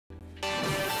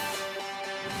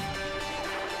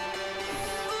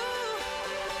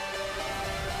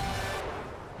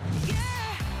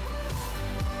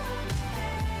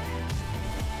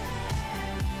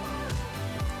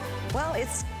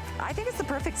I think it's the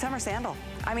perfect summer sandal.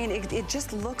 I mean, it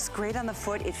just looks great on the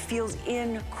foot. It feels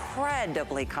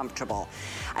incredibly comfortable.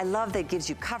 I love that it gives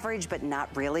you coverage, but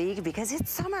not really, because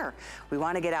it's summer. We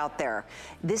want to get out there.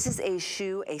 This is a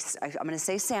shoe, I'm going to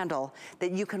say sandal,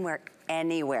 that you can wear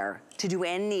anywhere to do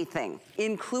anything,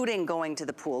 including going to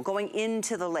the pool, going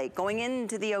into the lake, going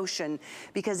into the ocean,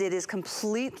 because it is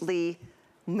completely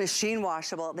machine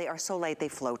washable. They are so light, they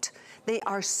float. They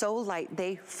are so light,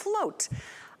 they float.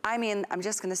 I mean, I'm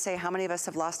just gonna say, how many of us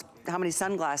have lost how many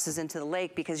sunglasses into the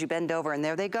lake because you bend over and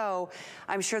there they go.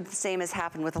 I'm sure the same has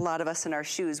happened with a lot of us in our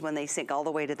shoes when they sink all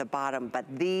the way to the bottom, but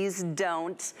these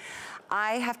don't.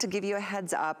 I have to give you a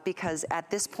heads up because at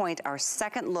this point, our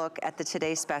second look at the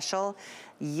Today Special,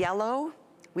 yellow,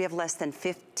 we have less than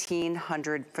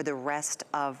 1,500 for the rest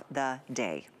of the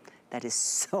day. That is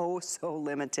so, so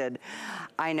limited.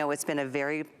 I know it's been a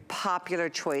very popular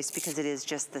choice because it is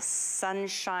just the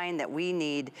sunshine that we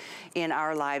need in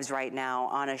our lives right now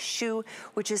on a shoe,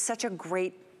 which is such a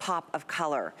great pop of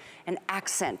color, an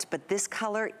accent, but this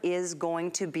color is going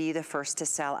to be the first to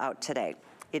sell out today.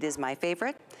 It is my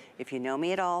favorite. If you know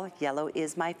me at all, yellow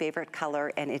is my favorite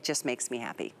color and it just makes me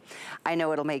happy. I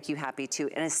know it'll make you happy too,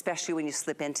 and especially when you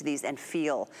slip into these and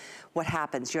feel what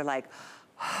happens. You're like,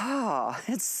 oh,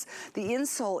 the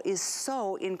insole is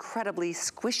so incredibly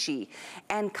squishy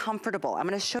and comfortable. I'm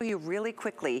gonna show you really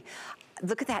quickly.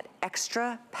 Look at that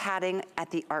extra padding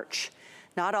at the arch.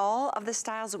 Not all of the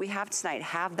styles that we have tonight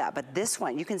have that, but this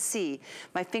one, you can see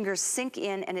my fingers sink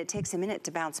in and it takes a minute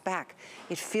to bounce back.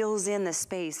 It fills in the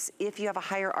space. If you have a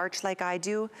higher arch like I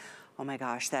do, oh my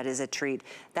gosh, that is a treat.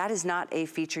 That is not a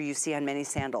feature you see on many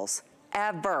sandals.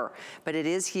 Ever, but it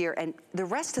is here, and the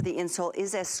rest of the insole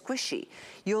is as squishy.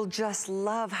 You'll just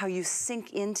love how you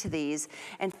sink into these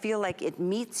and feel like it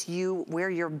meets you where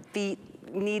your feet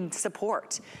need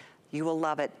support. You will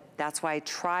love it. That's why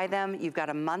try them. You've got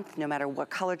a month, no matter what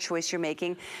color choice you're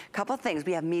making. A couple of things,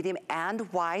 we have medium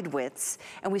and wide widths,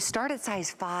 and we start at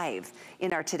size 5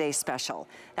 in our Today Special.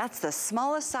 That's the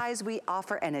smallest size we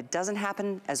offer, and it doesn't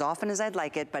happen as often as I'd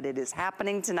like it, but it is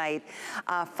happening tonight.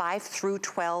 5 through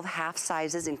 12 half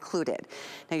sizes included.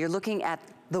 Now you're looking at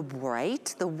the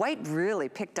white. The white really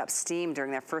picked up steam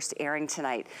during their first airing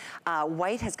tonight.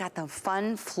 White has got the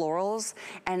fun florals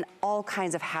and all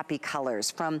kinds of happy colors,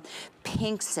 from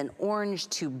pinks and orange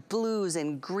to blues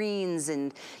and greens,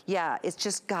 and yeah, it's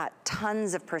just got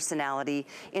tons of personality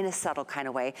in a subtle kind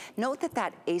of way. Note that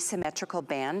that asymmetrical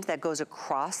band that goes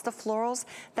across the florals,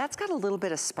 that's got a little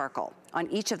bit of sparkle on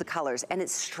each of the colors, and it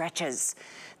stretches.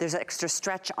 There's extra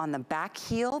stretch on the back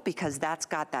heel because that's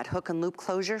got that hook and loop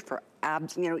closure for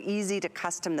easy to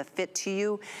custom the fit to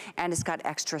you, and it's got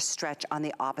extra stretch on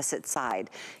the opposite side.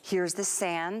 Here's the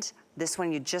sand. This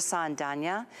one you just saw in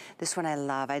Danya. This one I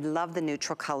love. I love the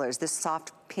neutral colors. This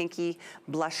soft pinky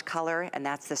blush color, and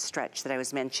that's the stretch that I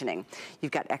was mentioning.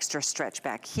 You've got extra stretch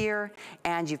back here,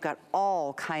 and you've got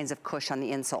all kinds of cush on the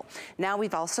insole. Now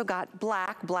we've also got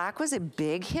black. Black was a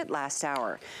big hit last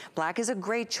hour. Black is a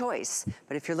great choice,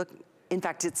 but if you're looking, in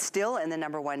fact, it's still in the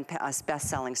 #1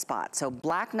 best-selling spot. So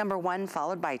black #1,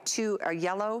 followed by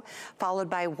yellow, followed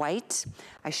by white.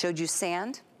 I showed you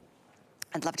sand.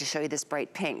 I'd love to show you this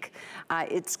bright pink.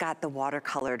 It's got the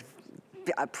watercolored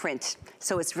print,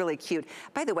 so it's really cute.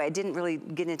 By the way, I didn't really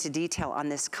get into detail on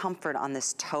this comfort on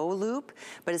this toe loop,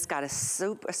 but it's got a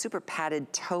super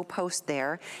padded toe post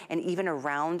there, and even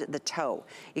around the toe.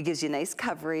 It gives you nice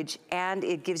coverage, and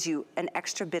it gives you an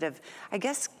extra bit of, I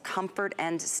guess, comfort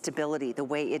and stability, the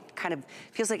way it kind of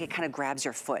feels like it kind of grabs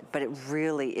your foot, but it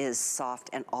really is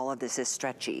soft, and all of this is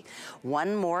stretchy.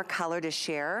 One more color to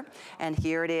share, and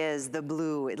here it is, the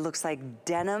blue. It looks like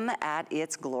denim at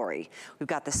its glory. We've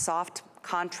got the soft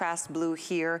contrast blue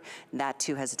here. That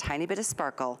too has a tiny bit of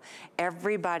sparkle.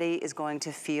 Everybody is going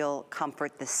to feel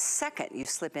comfort the second you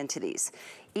slip into these.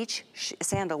 Each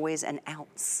sandal weighs an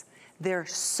ounce. They're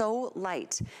so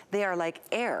light. They are like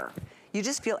air. You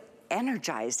just feel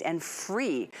energized and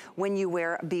free when you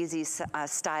wear a Bzees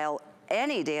style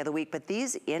any day of the week, but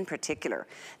these in particular,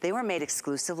 they were made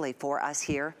exclusively for us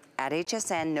here at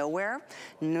HSN. Nowhere,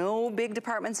 no big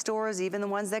department stores, even the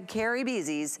ones that carry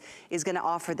Bzees, is gonna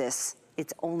offer this.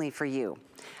 It's only for you.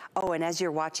 Oh, and as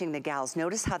you're watching the gals,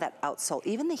 notice how that outsole,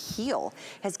 even the heel,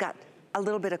 has got a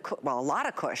little bit of, well, a lot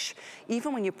of cush.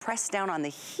 Even when you press down on the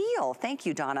heel, thank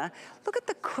you, Donna, look at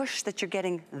the cush that you're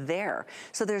getting there.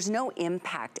 So there's no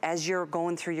impact as you're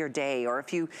going through your day, or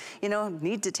if you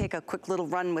need to take a quick little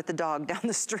run with the dog down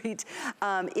the street,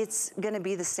 it's gonna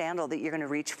be the sandal that you're gonna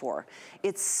reach for.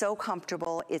 It's so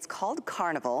comfortable. It's called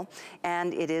Carnival,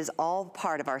 and it is all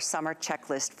part of our summer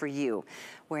checklist for you.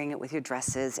 Wearing it with your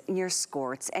dresses and your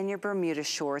skirts and your Bermuda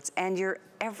shorts and your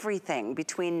everything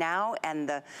between now and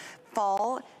the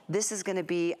fall, this is gonna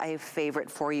be a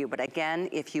favorite for you. But again,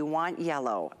 if you want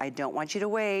yellow, I don't want you to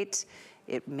wait.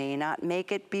 It may not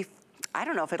make it I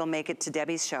don't know if it'll make it to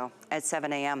Debbie's show at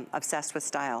 7 a.m., Obsessed with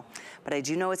Style. But I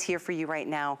do know it's here for you right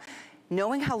now.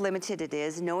 Knowing how limited it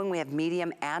is, knowing we have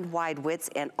medium and wide widths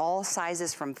and all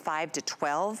sizes from 5 to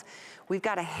 12, we've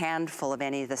got a handful of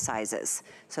any of the sizes.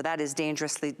 So that is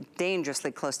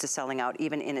dangerously close to selling out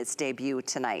even in its debut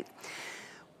tonight.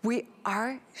 We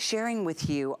are sharing with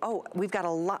you, we've got a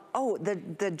lot,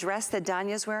 the dress that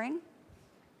Danya's wearing.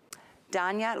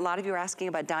 Danya, a lot of you are asking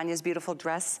about Danya's beautiful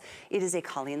dress. It is a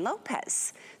Colleen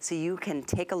Lopez. So you can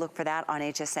take a look for that on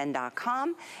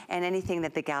hsn.com, and anything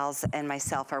that the gals and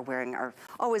myself are wearing are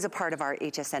always a part of our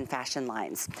HSN fashion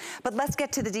lines. But let's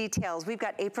get to the details. We've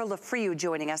got April Lafriou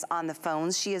joining us on the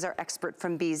phones. She is our expert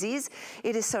from Bzees.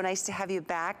 It is so nice to have you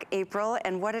back, April,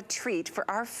 and what a treat for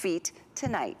our feet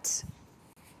tonight.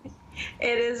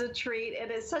 It is a treat.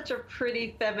 It is such a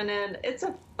pretty feminine, it's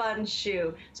a fun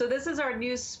shoe. So this is our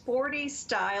new sporty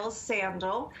style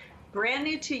sandal, brand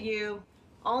new to you,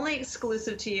 only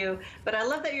exclusive to you. But I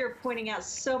love that you're pointing out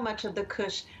so much of the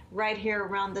cush right here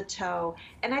around the toe.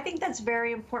 And I think that's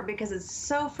very important because it's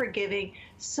so forgiving,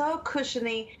 so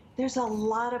cushiony. There's a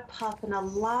lot of puff and a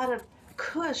lot of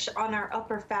cush on our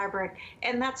upper fabric,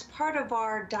 and that's part of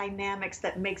our dynamics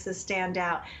that makes us stand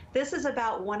out. This is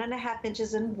about 1.5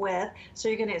 inches in width, so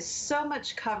you're gonna have so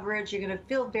much coverage. You're gonna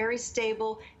feel very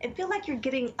stable and feel like you're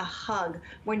getting a hug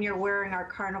when you're wearing our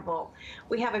Carnival.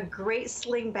 We have a great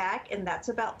sling back, and that's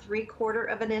about 3/4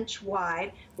 of an inch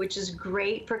wide, which is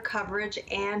great for coverage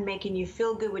and making you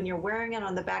feel good when you're wearing it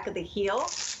on the back of the heel.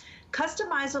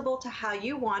 Customizable to how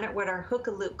you want it with our hook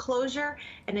and loop closure.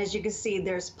 And as you can see,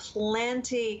 there's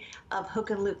plenty of hook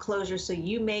and loop closure, so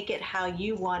you make it how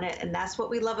you want it. And that's what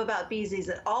we love about Bzees.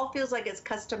 It all feels like it's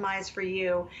customized for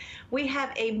you. We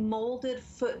have a molded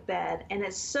footbed, and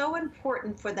it's so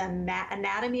important for the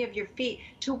anatomy of your feet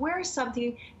to wear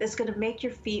something that's gonna make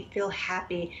your feet feel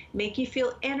happy, make you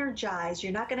feel energized.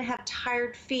 You're not gonna have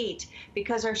tired feet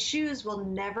because our shoes will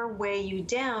never weigh you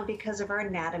down because of our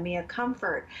anatomy of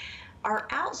comfort. Our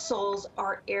outsoles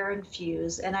are air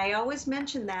infused, and I always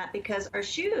mention that because our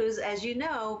shoes, as you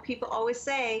know, people always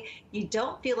say you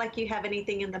don't feel like you have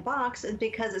anything in the box, and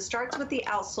because it starts with the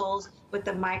outsoles with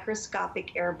the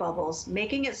microscopic air bubbles,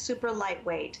 making it super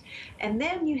lightweight. And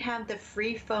then you have the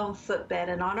free foam footbed,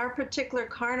 and on our particular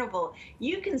Carnival,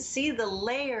 you can see the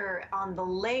layer on the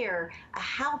layer,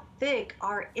 how thick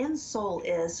our insole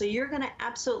is. So you're gonna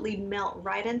absolutely melt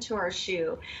right into our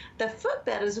shoe. The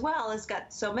footbed as well has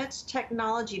got so much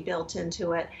technology built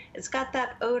into it. It's got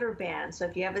that odor band, so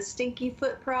if you have a stinky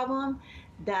foot problem,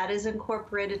 that is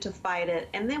incorporated to fight it.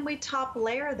 And then we top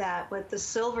layer that with the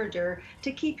Silver Dur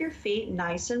to keep your feet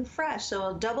nice and fresh. So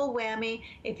a double whammy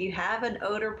if you have an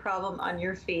odor problem on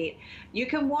your feet. You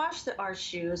can wash our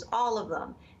shoes, all of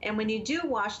them. And when you do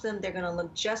wash them, they're gonna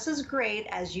look just as great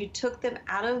as you took them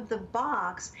out of the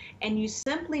box, and you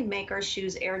simply make our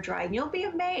shoes air dry. And you'll be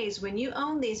amazed when you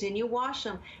own these and you wash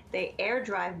them, they air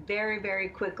dry very, very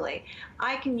quickly.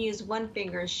 I can use one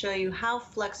finger and show you how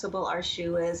flexible our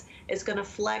shoe is. It's gonna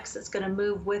flex, it's gonna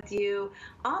move with you.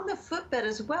 On the footbed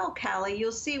as well, Callie,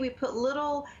 you'll see we put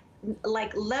little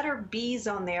like letter B's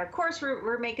on there. Of course,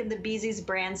 we're making the Bzees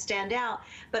brand stand out,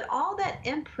 but all that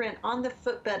imprint on the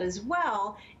footbed as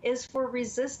well is for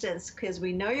resistance, because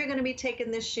we know you're going to be taking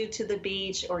this shoe to the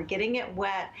beach or getting it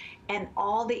wet, and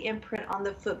all the imprint on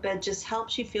the footbed just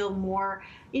helps you feel more,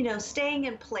 staying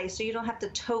in place, so you don't have to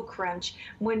toe crunch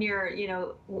when you're,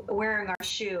 wearing our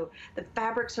shoe. The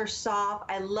fabrics are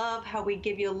soft. I love how we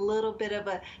give you a little bit of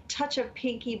a touch of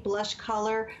pinky blush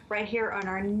color right here on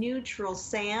our neutral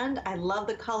sand. I love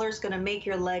the color. It's going to make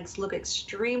your legs look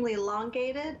extremely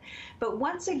elongated. But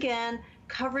once again,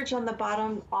 coverage on the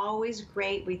bottom, always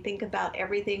great. We think about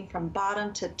everything from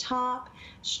bottom to top,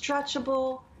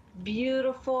 stretchable,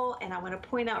 beautiful. And I want to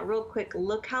point out real quick,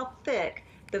 look how thick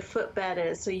the footbed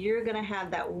is. So you're going to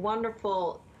have that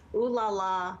wonderful ooh la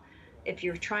la. If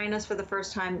you're trying us for the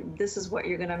first time, this is what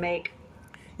you're going to make.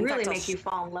 Really make you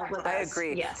fall in love with us. I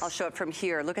agree. Yes. I'll show it from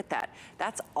here. Look at that.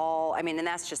 That's all, and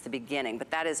that's just the beginning, but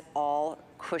that is all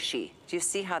cushy. Do you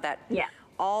see how that? Yeah.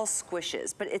 all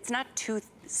squishes, but it's not too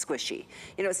squishy.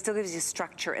 You know, it still gives you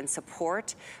structure and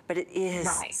support, but it is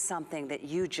something that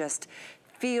you just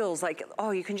feels like,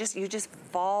 oh, you just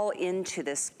fall into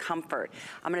this comfort.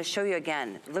 I'm gonna show you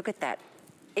again. Look at that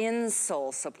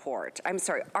insole support. I'm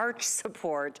sorry, arch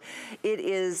support. It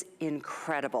is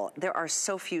incredible. There are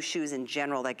so few shoes in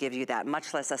general that give you that,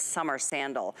 much less a summer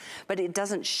sandal. But it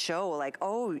doesn't show like,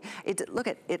 oh, look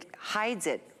at it, hides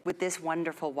it with this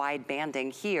wonderful wide banding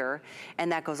here,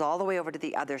 and that goes all the way over to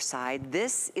the other side.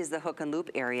 This is the hook and loop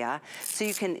area, so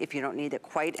you can, if you don't need it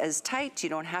quite as tight, you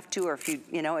don't have to, or if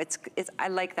you know, I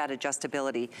like that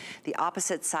adjustability. The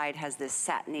opposite side has this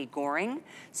satiny goring,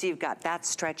 so you've got that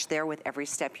stretch there with every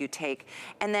step you take.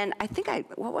 And then I think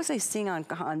what was I seeing on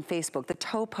Facebook? The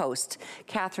toe post,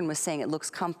 Catherine was saying it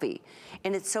looks comfy,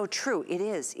 and it's so true. It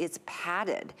is. It's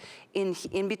padded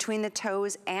in between the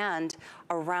toes and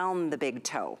around the big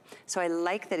toe. So I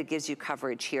like that it gives you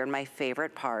coverage here. And my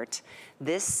favorite part,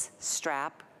 this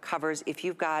strap covers if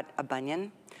you've got a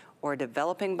bunion or a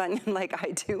developing bunion like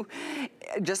I do,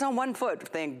 just on one foot,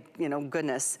 thank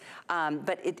goodness.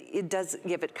 But it does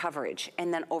give it coverage.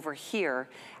 And then over here,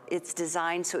 it's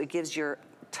designed so it gives your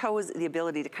toes the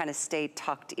ability to kind of stay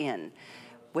tucked in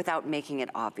without making it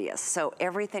obvious. So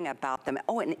everything about them.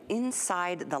 Oh, and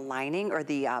inside the lining or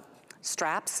the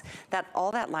straps,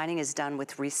 all that lining is done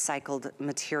with recycled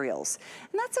materials.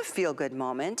 And that's a feel-good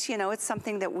moment. You know, it's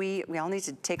something that we all need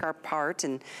to take our part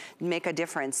and make a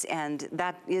difference. And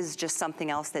that is just something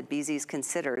else that Bzees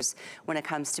considers when it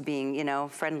comes to being, you know,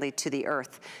 friendly to the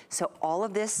earth. So all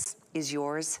of this is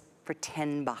yours for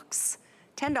 $10.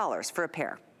 $10 for a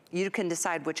pair. You can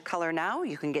decide which color now.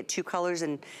 You can get 2 colors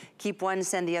and keep one,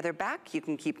 send the other back. You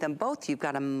can keep them both. You've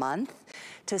got a month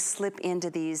to slip into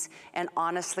these. And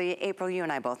honestly, April, you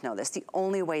and I both know this. The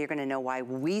only way you're gonna know why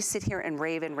we sit here and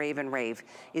rave and rave and rave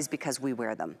is because we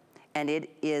wear them. And it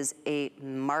is a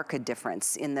marked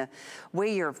difference in the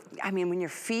way when your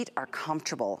feet are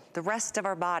comfortable, the rest of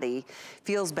our body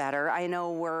feels better. I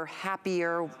know we're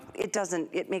happier.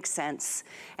 It makes sense.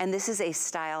 And this is a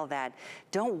style that,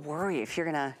 don't worry if you're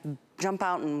gonna jump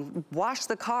out and wash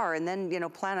the car and then, you know,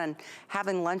 plan on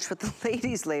having lunch with the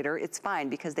ladies later, it's fine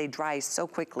because they dry so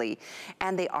quickly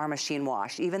and they are machine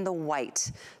wash. Even the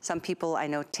white, some people I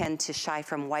know tend to shy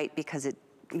from white because it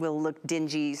will look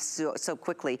dingy so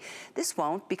quickly. This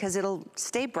won't, because it'll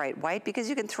stay bright white because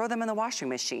you can throw them in the washing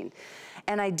machine.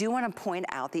 And I do want to point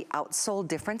out the outsole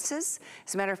differences.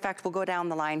 As a matter of fact, we'll go down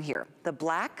the line here. The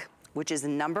black, which is the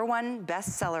 #1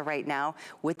 bestseller right now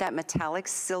with that metallic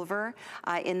silver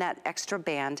in that extra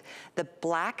band. The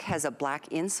black has a black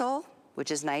insole,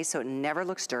 which is nice, so it never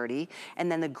looks dirty.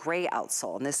 And then the gray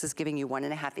outsole, and this is giving you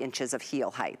 1.5 inches of heel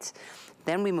height.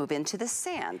 Then we move into the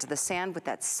sand with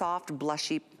that soft,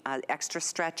 blushy, extra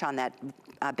stretch on that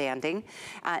banding.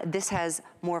 This has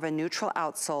more of a neutral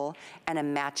outsole and a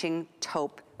matching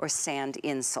taupe or sand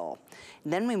insole.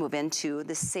 Then we move into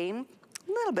the same,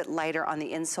 little bit lighter on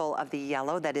the insole of the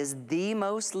yellow. That is the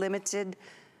most limited.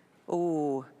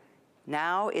 Ooh,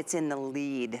 now it's in the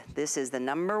lead. This is the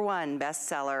 #1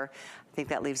 bestseller. I think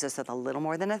that leaves us with a little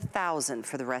more than 1,000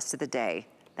 for the rest of the day.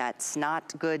 That's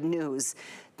not good news.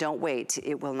 Don't wait,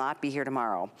 it will not be here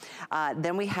tomorrow.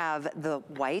 Then we have the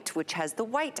white, which has the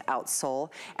white outsole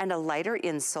and a lighter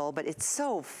insole, but it's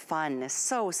so fun,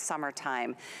 so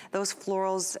summertime. Those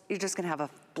florals, you're just gonna have a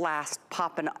blast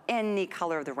popping any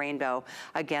color of the rainbow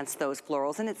against those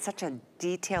florals. And it's such a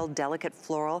detailed, delicate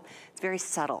floral. It's very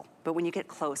subtle, but when you get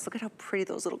close, look at how pretty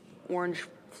those little orange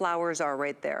flowers are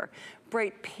right there.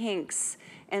 Bright pinks,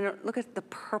 and look at the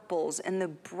purples and the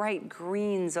bright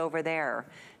greens over there.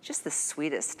 Just the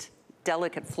sweetest,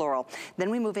 delicate floral. Then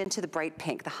we move into the bright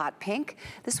pink, the hot pink.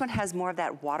 This one has more of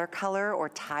that watercolor or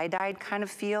tie-dyed kind of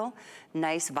feel.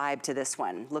 Nice vibe to this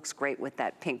one. Looks great with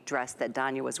that pink dress that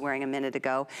Danya was wearing a minute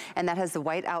ago. And that has the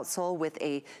white outsole with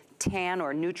a tan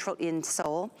or neutral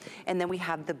insole. And then we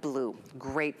have the blue,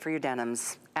 great for your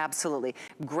denims, absolutely.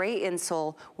 Gray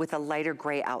insole with a lighter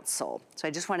gray outsole. So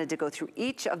I just wanted to go through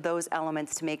each of those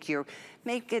elements to make it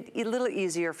a little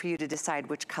easier for you to decide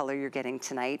which color you're getting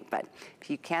tonight. But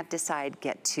if you can't decide,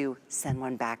 get to send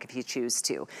one back if you choose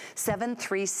to.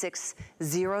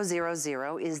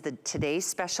 736000 is the today's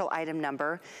special item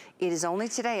number. It is only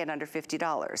today at under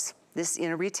 $50. This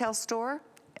in a retail store,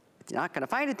 you're not gonna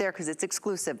find it there because it's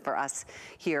exclusive for us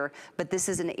here, but this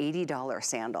is an $80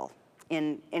 sandal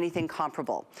in anything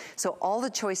comparable. So all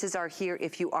the choices are here.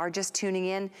 If you are just tuning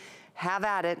in, have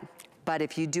at it. But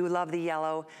if you do love the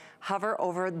yellow, hover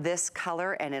over this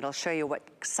color and it'll show you what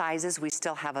sizes we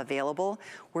still have available.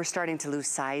 We're starting to lose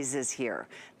sizes here.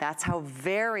 That's how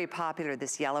very popular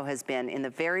this yellow has been in the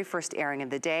very first airing of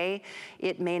the day.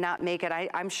 It may not make it,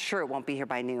 I'm sure it won't be here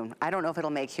by noon. I don't know if it'll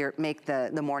make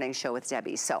the morning show with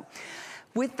Debbie. So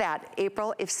with that,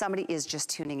 April, if somebody is just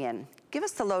tuning in, give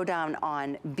us the lowdown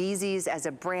on Bzees as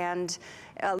a brand,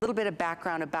 a little bit of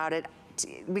background about it.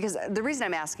 Because the reason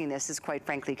I'm asking this is, quite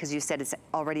frankly, because you said it's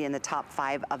already in the top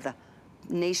 5 of the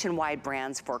nationwide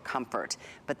brands for comfort.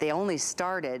 But they only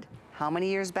started how many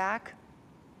years back?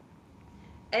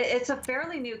 It's a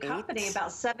fairly new company,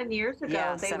 about 7 years ago.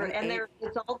 Yeah,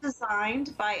 it's all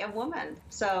designed by a woman.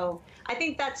 So I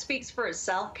think that speaks for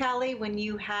itself, Callie, when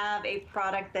you have a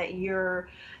product that you're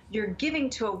giving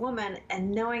to a woman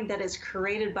and knowing that it's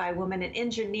created by a woman and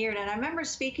engineered. And I remember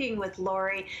speaking with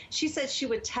Lori. She said she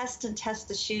would test and test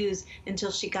the shoes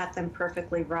until she got them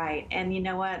perfectly right. And you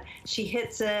know what? She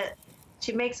hits it.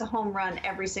 She makes a home run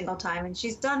every single time, and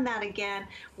she's done that again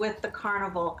with the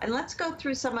Carnival. And let's go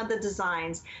through some of the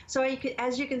designs. So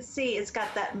as you can see, it's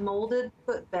got that molded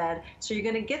footbed, so you're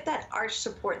gonna get that arch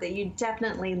support that you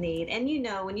definitely need. And you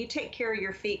know, when you take care of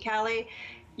your feet, Callie,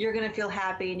 you're gonna feel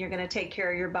happy and you're gonna take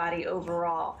care of your body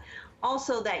overall.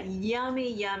 Also, that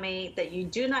yummy that you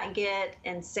do not get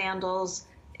in sandals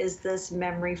is this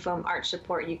memory foam arch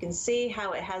support. You can see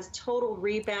how it has total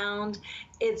rebound.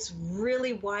 It's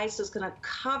really wide, so it's gonna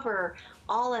cover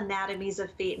all anatomies of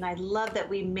feet, and I love that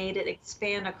we made it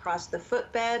expand across the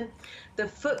footbed. The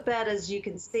footbed, as you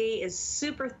can see, is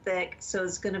super thick, so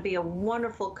it's gonna be a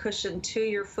wonderful cushion to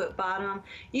your foot bottom.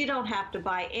 You don't have to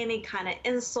buy any kind of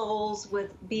insoles with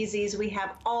Bzees. We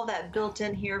have all that built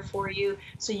in here for you,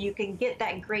 so you can get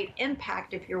that great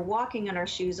impact if you're walking in our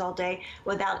shoes all day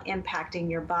without impacting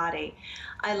your body.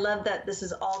 I love that this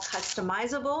is all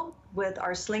customizable with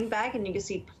our sling bag, and you can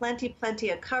see plenty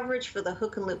of coverage for the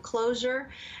hook and loop closure.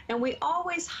 And we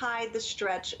always hide the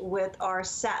stretch with our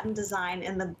satin design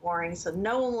in the boring, so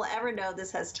no one will ever know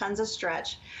this has tons of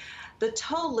stretch. The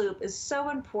toe loop is so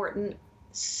important.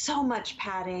 So much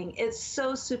padding. It's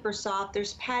so super soft.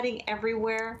 There's padding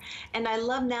everywhere. And I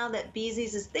love now that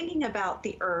Bzees is thinking about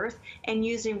the earth and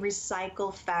using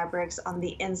recycled fabrics on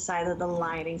the inside of the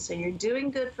lining. So you're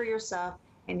doing good for yourself,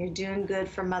 and you're doing good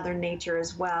for Mother Nature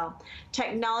as well.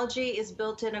 Technology is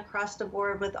built in across the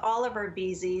board with all of our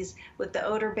Bzees, with the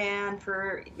odor band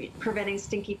for preventing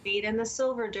stinky feet and the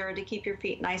silver dur to keep your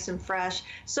feet nice and fresh.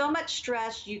 So much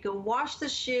stretch. You can wash the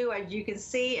shoe, as you can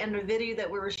see in the video that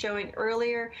we were showing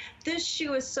earlier. This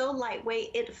shoe is so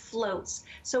lightweight, it floats.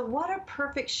 So what a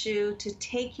perfect shoe to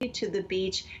take you to the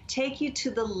beach, take you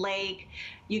to the lake.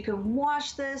 You can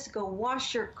wash this, go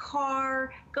wash your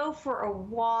car, go for a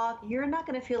walk. You're not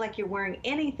going to feel like you're wearing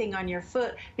anything on your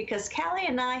foot, because Callie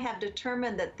and I have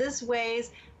determined that this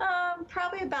weighs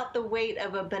probably about the weight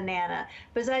of a banana.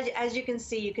 But as you can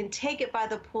see, you can take it by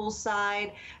the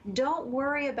poolside. Don't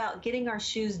worry about getting our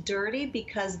shoes dirty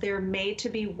because they're made to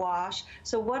be washed.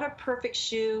 So what a perfect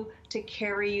shoe to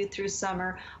carry you through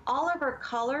summer. All of our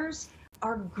colors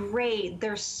are great.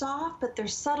 They're soft, but they're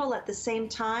subtle at the same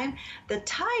time. The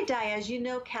tie-dye, as you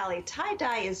know, Callie,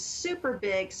 tie-dye is super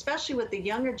big, especially with the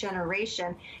younger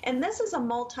generation. And this is a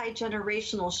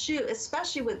multi-generational shoe,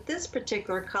 especially with this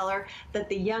particular color that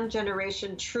the young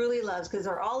generation truly loves, because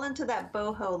they're all into that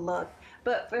boho look.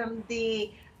 But from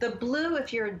the blue,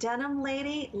 if you're a denim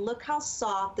lady, look how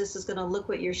soft this is gonna look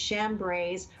with your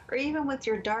chambrays, or even with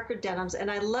your darker denims.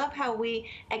 And I love how we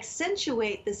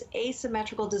accentuate this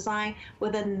asymmetrical design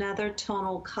with another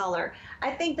tonal color.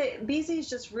 I think that Bzees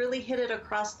just really hit it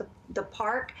across the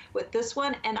park with this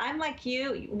one. And I'm like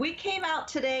you, we came out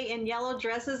today in yellow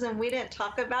dresses and we didn't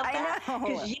talk about that.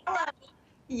 Because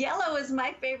yellow is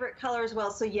my favorite color as well.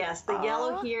 So yes, the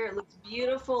yellow here, it looks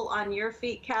beautiful on your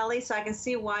feet, Callie, so I can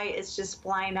see why it's just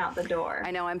flying out the door.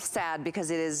 I know, I'm sad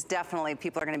because it is definitely,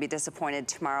 people are gonna be disappointed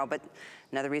tomorrow, but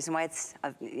another reason why it's,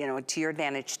 you know, to your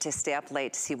advantage to stay up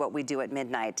late to see what we do at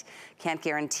midnight. Can't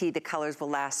guarantee the colors will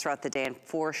last throughout the day, and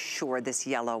for sure this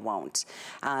yellow won't.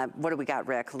 What do we got,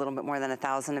 Rick? A little bit more than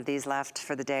 1,000 of these left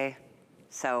for the day?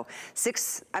 So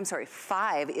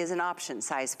 5 is an option,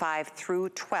 size 5 through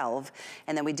 12.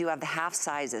 And then we do have the half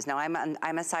sizes. Now I'm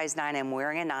a size 9, I'm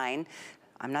wearing a 9.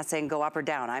 I'm not saying go up or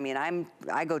down. I mean,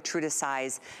 I go true to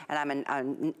size, and I'm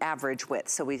an average width.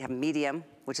 So we have medium,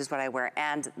 which is what I wear,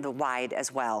 and the wide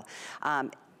as well.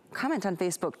 Comment on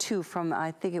Facebook too from,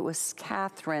 I think it was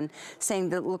Catherine, saying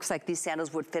that it looks like these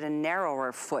sandals would fit a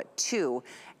narrower foot too.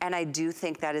 And I do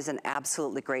think that is an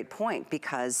absolutely great point,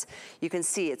 because you can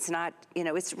see it's not, you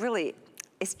know, it's really,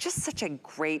 It's just such a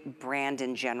great brand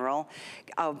in general.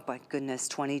 Oh my goodness,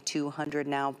 2,200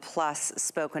 now plus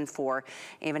spoken for.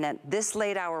 Even at this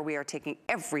late hour, we are taking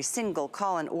every single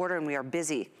call and order, and we are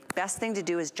busy. Best thing to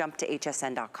do is jump to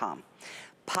hsn.com.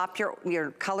 Pop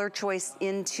your color choice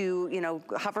into, you know,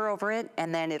 hover over it,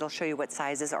 and then it'll show you what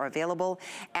sizes are available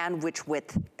and which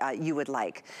width you would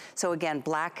like. So again,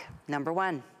 black,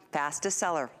 #1, fastest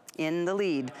seller. In the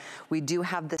lead. We do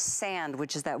have the sand,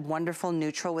 which is that wonderful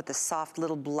neutral with the soft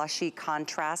little blushy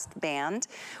contrast band.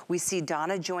 We see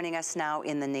Donna joining us now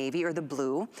in the navy or the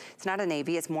blue. It's not a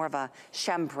navy, it's more of a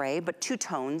chambray, but 2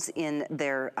 tones in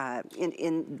their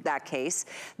in that case.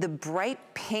 The bright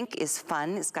pink is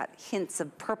fun. It's got hints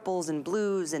of purples and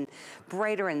blues and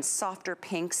brighter and softer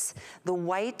pinks. The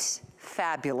white,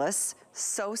 fabulous.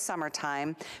 So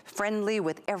summertime, friendly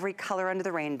with every color under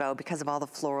the rainbow because of all the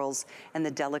florals and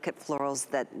the delicate florals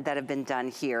that have been done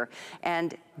here.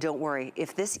 And don't worry,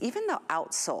 if this, even the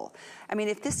outsole, I mean,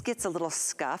 if this gets a little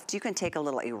scuffed, you can take a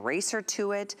little eraser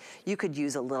to it. You could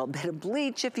use a little bit of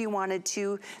bleach if you wanted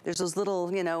to. There's those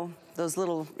little, you know, those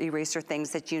little eraser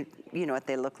things that you know what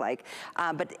they look like.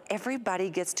 But everybody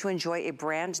gets to enjoy a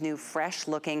brand new, fresh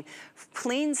looking,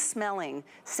 clean smelling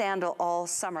sandal all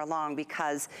summer long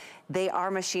because they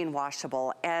are machine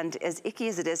washable. And as icky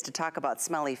as it is to talk about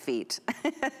smelly feet,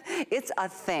 it's a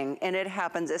thing, and it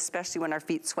happens especially when our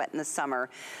feet sweat in the summer.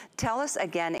 Tell us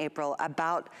again, April,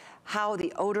 about how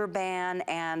the odor ban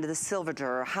and the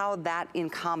Silverdur, how that in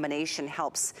combination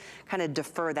helps kind of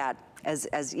defer that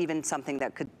as even something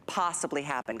that could possibly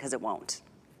happen, because it won't.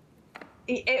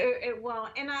 It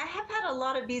won't. And I have had a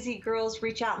lot of Bzees girls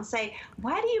reach out and say,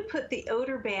 why do you put the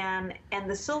odor ban and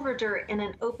the Silverdur in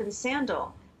an open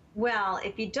sandal? Well,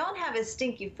 if you don't have a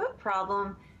stinky foot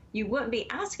problem, you wouldn't be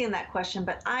asking that question,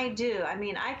 but I do. I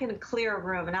mean, I can clear a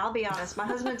room, and I'll be honest, my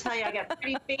husband tell you I got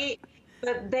pretty feet,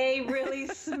 but they really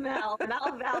smell, and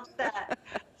I'll vouch that.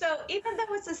 So even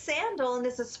though it's a sandal and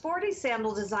it's a sporty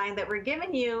sandal design that we're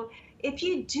giving you, if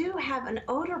you do have an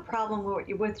odor problem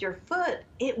with your foot,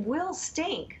 it will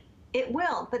stink. It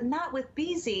will, but not with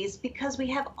Bzees, because we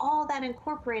have all that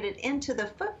incorporated into the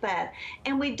footbed,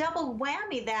 and we double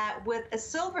whammy that with a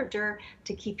Silverdur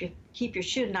to keep your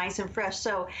shoe nice and fresh.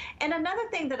 So, and another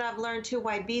thing that I've learned too,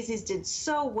 why Bzees did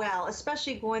so well,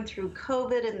 especially going through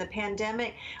COVID and the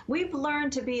pandemic, we've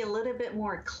learned to be a little bit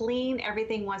more clean.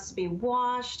 Everything wants to be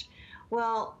washed.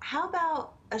 Well, how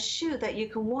about a shoe that you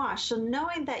can wash? So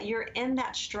knowing that you're in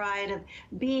that stride of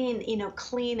being, you know,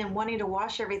 clean and wanting to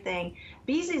wash everything,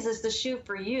 Bzees is the shoe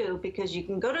for you, because you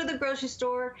can go to the grocery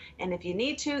store and if you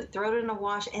need to, throw it in a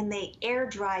wash, and they air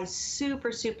dry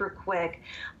super, super quick.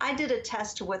 I did a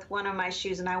test with one of my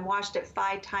shoes and I washed it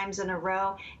 5 times in a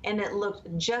row, and it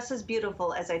looked just as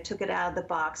beautiful as I took it out of the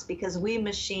box, because we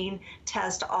machine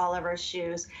test all of our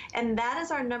shoes. And that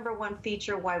is our #1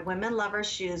 feature why women love our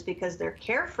shoes, because they're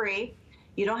carefree.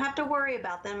 You don't have to worry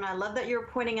about them. And I love that you're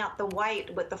pointing out the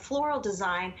white with the floral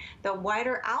design. The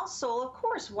whiter outsole, of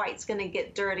course, white's going to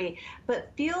get dirty,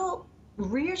 but feel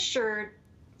reassured,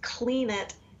 clean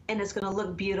it, and it's going to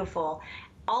look beautiful.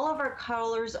 All of our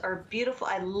colors are beautiful.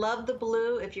 I love the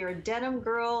blue. If you're a denim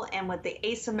girl and with the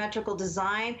asymmetrical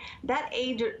design, that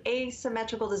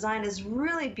asymmetrical design is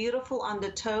really beautiful on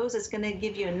the toes. It's going to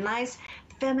give you a nice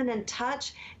feminine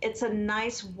touch. It's a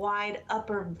nice wide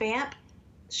upper vamp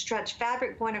stretch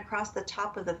fabric going across the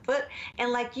top of the foot.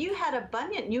 And like you had a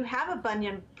bunion, you have a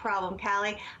bunion problem,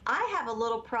 Callie. I have a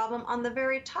little problem on the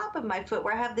very top of my foot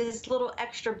where I have this little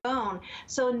extra bone.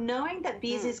 So knowing that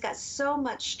Bzees got so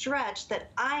much stretch,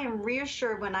 that I am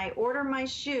reassured when I order my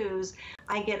shoes,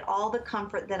 I get all the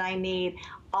comfort that I need,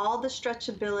 all the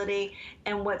stretchability.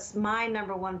 And what's my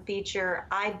 #1 feature,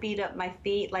 I beat up my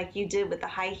feet like you did with the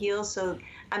high heels. So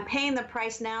I'm paying the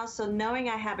price now. So knowing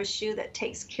I have a shoe that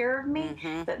takes care of me,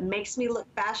 that makes me look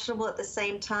fashionable at the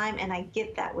same time, and I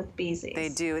get that with Bzees. They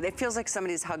do. It feels like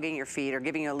somebody's hugging your feet or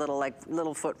giving you a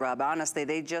little foot rub. Honestly,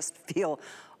 they just feel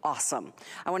awesome.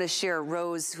 I want to share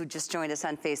Rose, who just joined us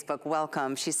on Facebook.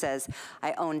 Welcome. She says,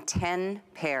 I own 10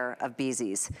 pair of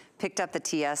Bzees. Picked up the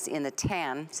TS in the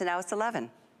tan, so now it's 11.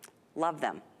 Love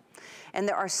them. And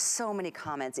there are so many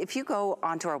comments. If you go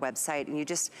onto our website and you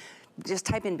just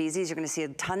type in Bzees, you're going to see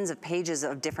tons of pages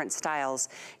of different styles.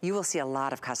 You will see a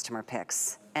lot of customer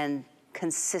picks, and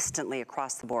consistently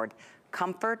across the board.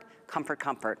 Comfort, comfort,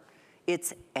 comfort.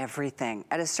 It's everything.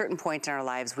 At a certain point in our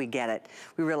lives, we get it.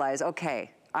 We realize,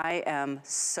 okay, I am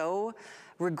so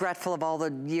regretful of all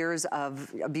the years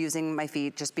of abusing my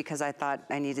feet just because I thought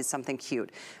I needed something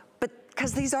cute. But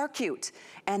because these are cute,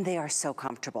 and they are so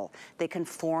comfortable. They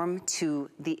conform to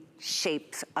the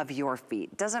shape of your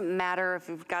feet. Doesn't matter if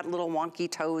you've got little wonky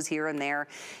toes here and there.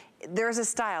 there's a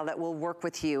style that will work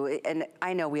with you, and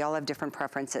I know we all have different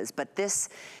preferences, but this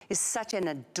is such an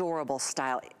adorable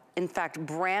style. In fact,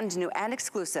 brand new and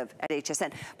exclusive at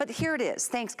HSN. But here it is.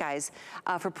 Thanks, guys,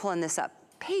 for pulling this up.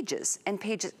 Pages and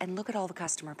pages, and look at all the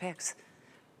customer picks.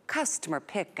 Customer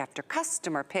pick after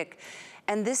customer pick.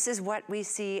 And this is what we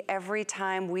see every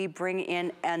time we bring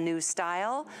in a new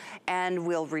style, and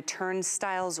we'll return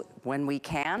styles when we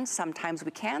can. Sometimes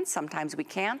we can, sometimes we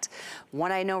can't.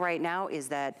 One I know right now is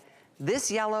that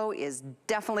this yellow is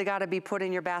definitely gotta be put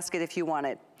in your basket if you want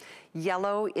it.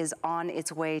 Yellow is on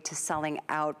its way to selling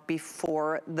out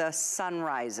before the sun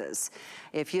rises.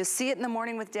 If you see it in the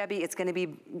morning with Debbie, it's gonna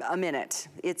be a minute.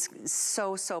 It's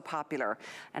so, so popular,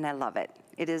 and I love it.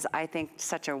 It is, I think,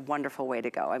 such a wonderful way to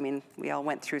go. I mean, we all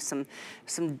went through some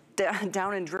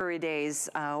down and dreary days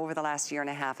over the last year and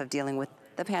a half of dealing with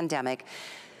the pandemic.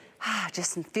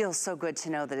 Just feels so good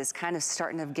to know that it's kind of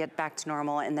starting to get back to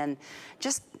normal, and then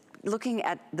just looking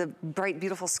at the bright,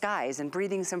 beautiful skies and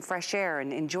breathing some fresh air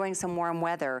and enjoying some warm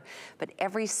weather. But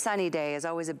every sunny day is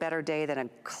always a better day than a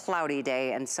cloudy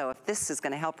day. And so if this is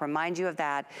gonna help remind you of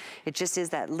that, it just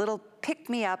is that little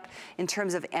pick-me-up in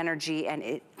terms of energy,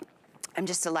 and I'm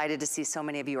just delighted to see so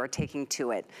many of you are taking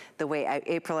to it the way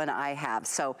April and I have.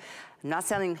 So I'm not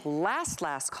saying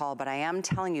last call, but I am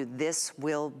telling you this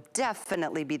will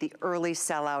definitely be the early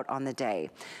sellout on the day.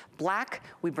 Black,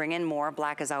 we bring in more.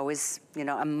 Black is always, you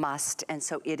know, a must. And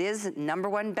so it is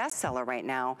 #1 bestseller right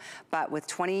now, but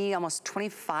with almost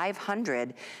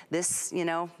 2,500, this, you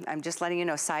know, I'm just letting you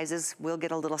know, sizes will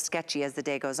get a little sketchy as the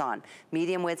day goes on.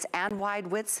 Medium widths and wide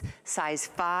widths, size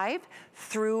 5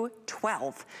 through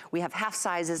 12. We have half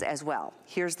sizes as well.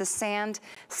 Here's the sand.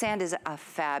 Sand is a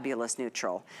fabulous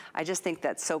neutral. I just think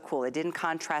that's so cool. It didn't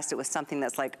contrast it with something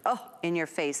that's like, oh, in your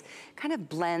face. Kind of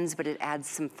blends, but it adds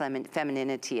some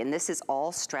femininity. And this is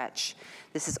all stretch.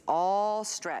 This is all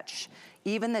stretch.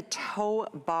 Even the toe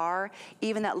bar,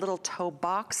 even that little toe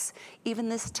box, even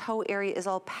this toe area is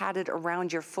all padded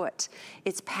around your foot.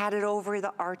 It's padded over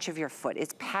the arch of your foot.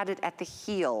 It's padded at the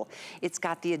heel. It's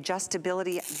got the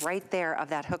adjustability right there of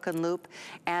that hook and loop,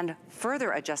 and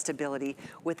further adjustability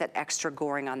with that extra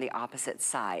goring on the opposite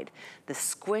side. The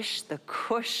squish, the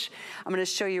cush, I'm gonna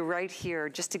show you right here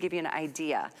just to give you an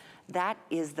idea. That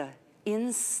is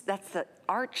that's the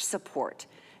arch support.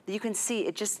 You can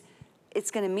see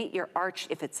it's gonna meet your arch.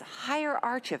 If it's a higher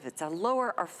arch, if it's a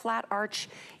lower or flat arch,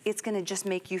 it's gonna just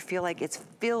make you feel like it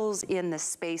fills in the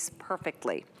space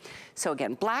perfectly. So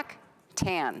again, black,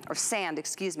 tan, or sand,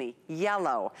 excuse me,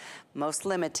 yellow, most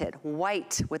limited,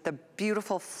 white with the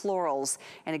beautiful florals,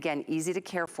 and again, easy to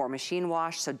care for, machine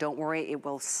wash, so don't worry, it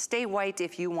will stay white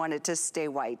if you want it to stay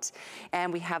white.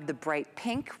 And we have the bright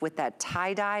pink with that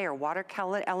tie-dye or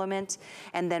watercolor element,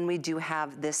 and then we do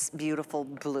have this beautiful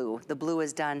blue. The blue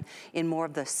is done in more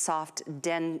of the soft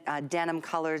denim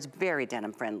colors, very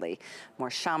denim friendly. More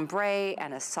chambray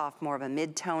and a soft, more of a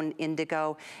mid-tone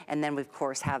indigo, and then we of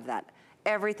course have that.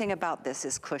 Everything about this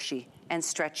is cushy and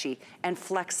stretchy and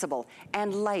flexible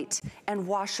and light and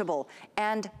washable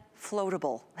and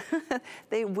floatable.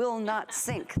 They will not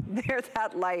sink. They're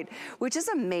that light, which is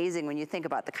amazing when you think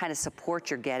about the kind of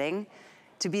support you're getting.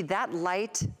 To be that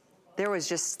light, there was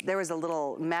a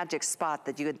little magic spot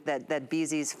that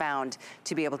Bzees found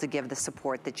to be able to give the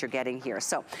support that you're getting here.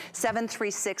 So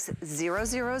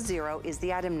 736000 is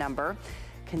the item number.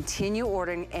 Continue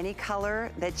ordering any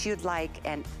color that you'd like,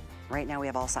 and right now we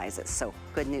have all sizes, so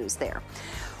good news there.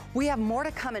 We have more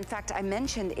to come. In fact, I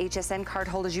mentioned HSN card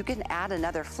holders. You can add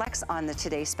another flex on the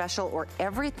Today Special or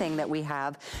everything that we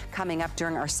have coming up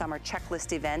during our summer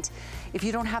checklist event. If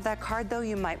you don't have that card though,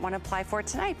 you might want to apply for it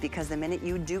tonight, because the minute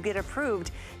you do get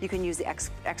approved, you can use the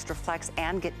extra flex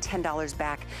and get $10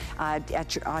 back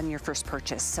on your first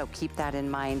purchase. So keep that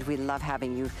in mind. We love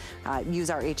having you use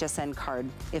our HSN card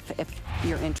if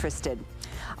you're interested.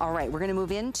 All right, we're going to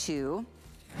move into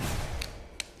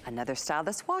another style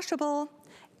that's washable.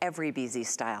 Every Bzees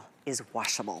style is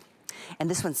washable. And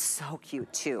this one's so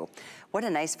cute too. What a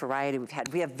nice variety we've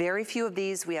had. We have very few of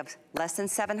these. We have less than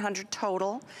 700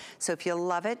 total. So if you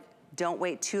love it, don't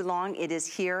wait too long. It is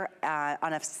here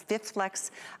on a fifth flex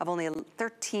of only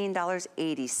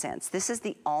 $13.80. This is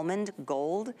the almond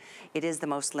gold. It is the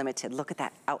most limited. Look at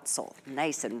that outsole,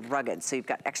 nice and rugged. So you've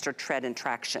got extra tread and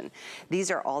traction.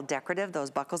 These are all decorative.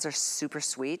 Those buckles are super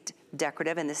sweet,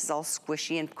 decorative, and this is all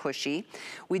squishy and cushy.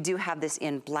 We do have this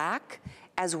in black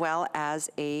as well as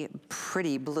a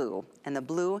pretty blue. And the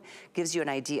blue gives you an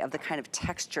idea of the kind of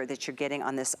texture that you're getting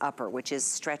on this upper, which is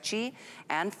stretchy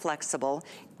and flexible.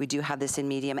 We do have this in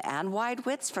medium and wide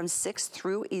widths from 6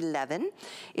 through 11.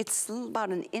 It's about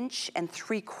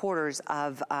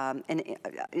 1.75 inches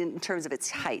in terms of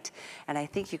its height. And I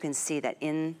think you can see that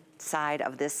inside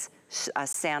of this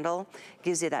sandal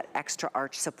gives you that extra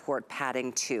arch support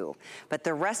padding too. But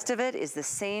the rest of it is the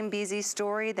same Bzees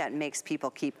story that makes people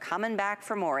keep coming back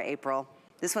for more, April.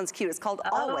 This one's cute. It's called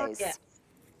Always. Yeah.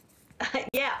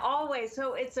 Yeah, Always.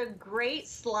 So it's a great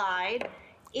slide,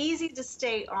 easy to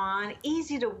stay on,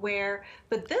 easy to wear.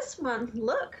 But this one,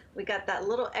 look, we got that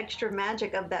little extra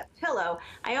magic of that pillow.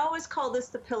 I always call this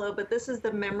the pillow, but this is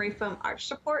the memory foam arch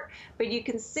support. But you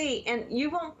can see, and you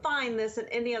won't find this in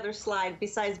any other slide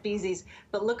besides Bzees,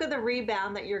 but look at the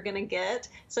rebound that you're gonna get.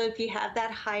 So if you have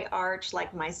that high arch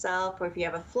like myself, or if you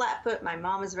have a flat foot, my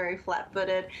mom is very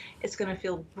flat-footed, it's gonna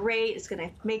feel great. It's gonna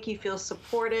make you feel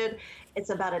supported. It's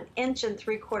about 1.75 inches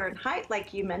in height,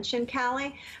 like you mentioned,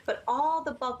 Callie. But all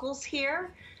the buckles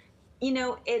here, you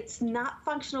know, it's not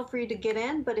functional for you to get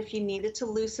in, but if you needed to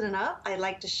loosen it up, I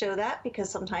like to show that because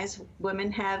sometimes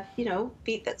women have, you know,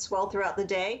 feet that swell throughout the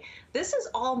day. This is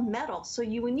all metal. So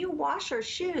when you wash our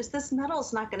shoes, this metal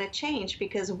is not going to change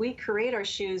because we create our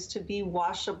shoes to be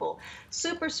washable.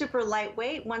 Super, super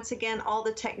lightweight. Once again, all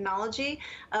the technology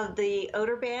of the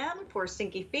odor band for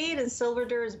stinky feet and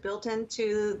Silverdur is built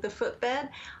into the footbed.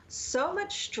 So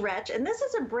much stretch, and this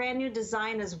is a brand new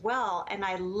design as well, and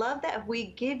I love that we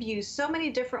give you so many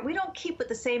different, we don't keep with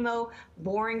the same old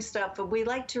boring stuff, but we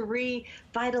like to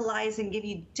revitalize and give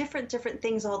you different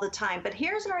things all the time. But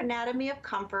here's our anatomy of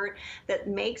comfort that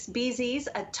makes Bzees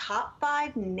a top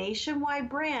 5 nationwide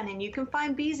brand, and you can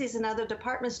find Bzees in other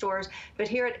department stores, but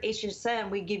here at HSN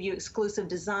we give you exclusive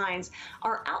designs.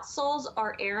 Our outsoles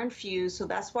are air infused, so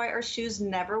that's why our shoes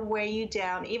never weigh you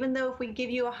down, even though if we give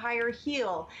you a higher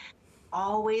heel,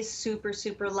 always super,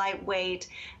 super lightweight.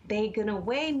 They're gonna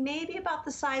weigh maybe about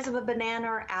the size of a banana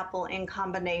or apple in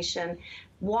combination.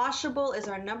 Washable is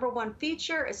our #1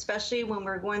 feature, especially when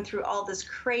we're going through all this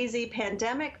crazy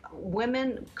pandemic.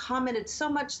 Women commented so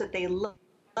much that they love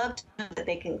to know that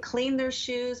they can clean their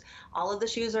shoes. All of the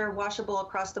shoes are washable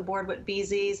across the board with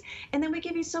Bzees. And then we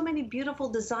give you so many beautiful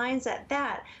designs at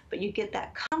that, but you get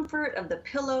that comfort of the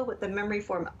pillow with the memory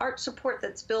foam arch support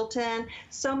that's built in.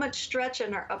 So much stretch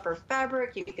in our upper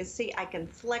fabric. You can see I can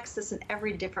flex this in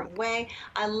every different way.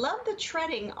 I love the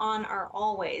treading on our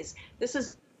Always. This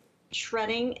is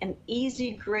treading, an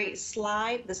easy, great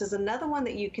slide. This is another one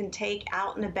that you can take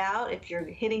out and about if you're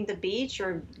hitting the beach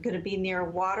or going to be near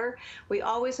water. We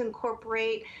always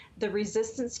incorporate the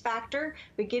resistance factor.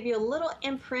 We give you a little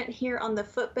imprint here on the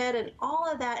footbed, and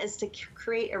all of that is to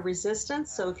create a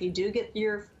resistance. So if you do get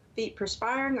your feet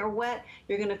perspiring or wet,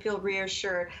 you're going to feel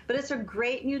reassured. But it's a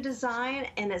great new design,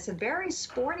 and it's a very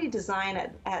sporty design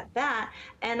at that.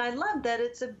 And I love that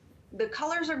the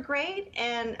colors are great,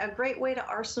 and a great way to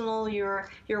arsenal your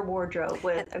wardrobe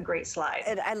with a great slide.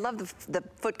 And I love the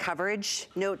foot coverage.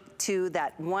 Note too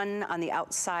that one on the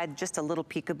outside, just a little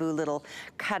peekaboo, little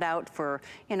cutout for,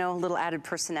 you know, a little added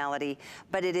personality.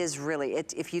 But it is really,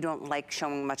 if you don't like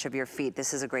showing much of your feet,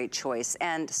 this is a great choice.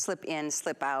 And slip in,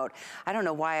 slip out. I don't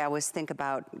know why I always think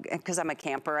about, because I'm a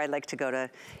camper, I like to go to,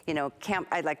 you know,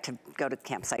 I like to go to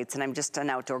campsites, and I'm just an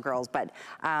outdoor girl, but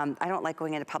I don't like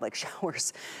going into public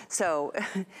showers. So,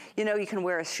 you know, you can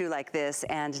wear a shoe like this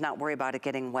and not worry about it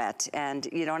getting wet. And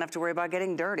you don't have to worry about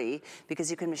getting dirty because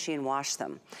you can machine wash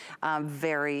them.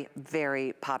 Very,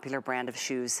 very popular brand of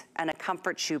shoes, and a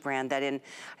comfort shoe brand that in,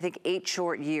 I think, 8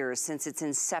 short years since its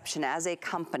inception as a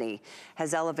company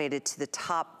has elevated to the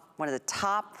top, one of the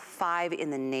top 5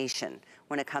 in the nation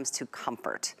when it comes to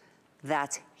comfort.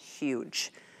 That's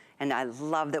huge. And I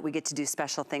love that we get to do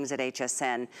special things at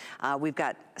HSN. We've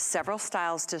got several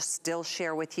styles to still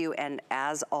share with you, and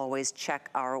as always,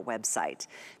 check our website.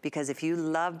 Because if you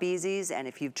love Bzees and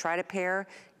if you've tried a pair,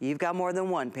 you've got more than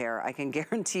one pair, I can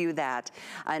guarantee you that.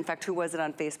 In fact, who was it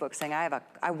on Facebook saying,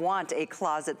 I want a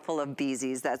closet full of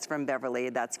Bzees? That's from Beverly,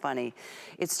 that's funny.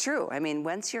 It's true, I mean,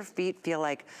 once your feet feel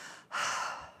like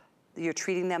you're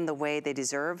treating them the way they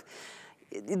deserve,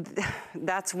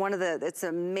 that's one of it's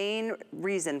a main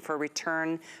reason for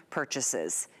return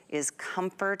purchases is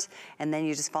comfort, and then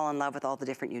you just fall in love with all the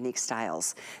different unique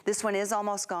styles. This one is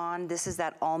almost gone. This is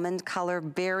that almond color,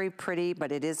 very pretty, but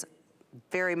it is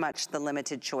very much the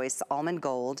limited choice, almond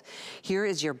gold. Here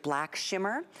is your black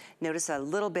shimmer. Notice a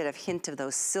little bit of hint of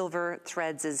those silver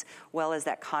threads as well as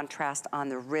that contrast on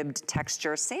the ribbed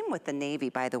texture. Same with the navy,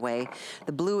 by the way.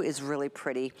 The blue is really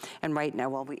pretty. And right now,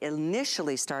 well, we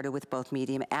initially started with both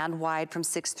medium and wide from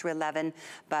 6 through 11,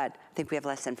 but I think we have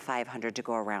less than 500 to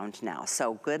go around now.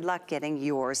 So good luck getting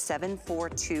yours.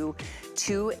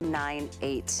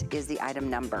 742298 is the item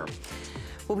number.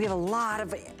 Well, we have a lot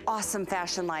of awesome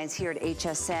fashion lines here at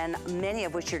HSN, many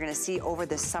of which you're gonna see over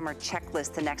the summer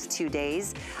checklist the next 2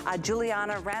 days.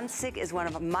 Juliana Rancic is one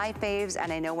of my faves,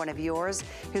 and I know one of yours.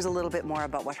 Here's a little bit more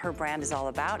about what her brand is all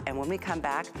about, and when we come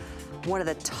back, one of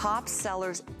the top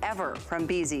sellers ever from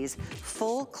Bzees,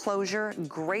 full closure,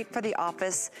 great for the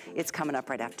office. It's coming up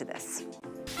right after this.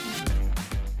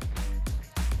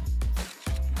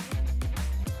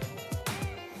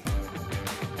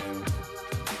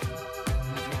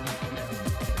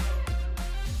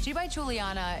 G by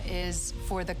Juliana is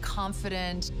for the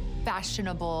confident,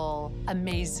 fashionable,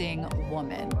 amazing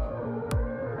woman.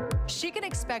 She can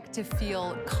expect to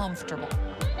feel comfortable.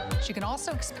 She can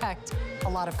also expect a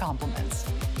lot of compliments.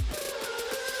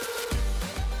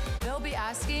 They'll be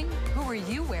asking, who are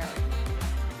you wearing?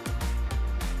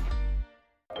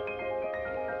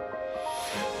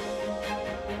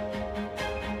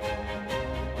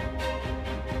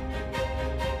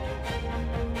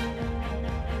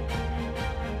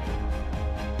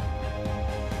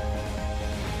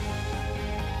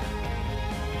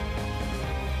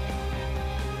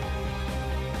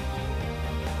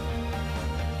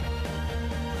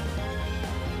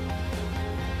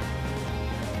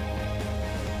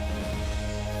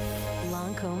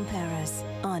 Paris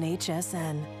on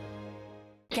HSN.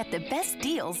 Get the best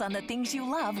deals on the things you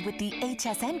love with the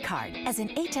HSN card. As an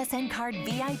HSN card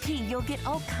VIP, you'll get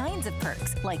all kinds of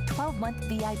perks, like 12-month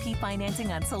VIP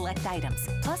financing on select items,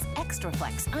 plus extra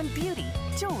flex on beauty,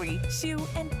 jewelry, shoe,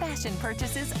 and fashion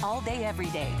purchases all day, every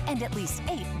day. And at least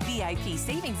 8 VIP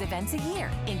savings events a year.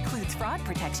 Includes fraud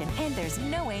protection, and there's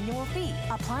no annual fee.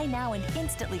 Apply now and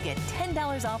instantly get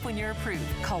 $10 off when you're approved.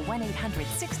 Call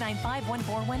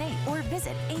 1-800-695-1418 or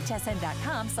visit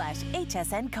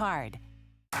hsn.com/HSN card.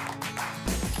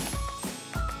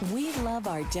 We love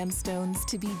our gemstones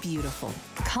to be beautiful,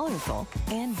 colorful,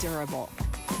 and durable.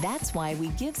 That's why we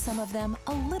give some of them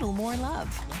a little more love.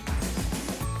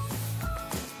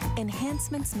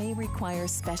 Enhancements may require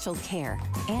special care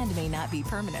and may not be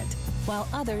permanent, while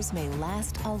others may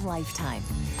last a lifetime.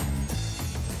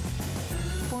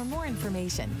 For more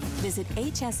information, visit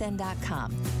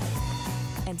hsn.com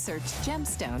and search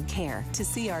Gemstone Care to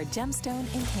see our gemstone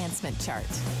enhancement chart.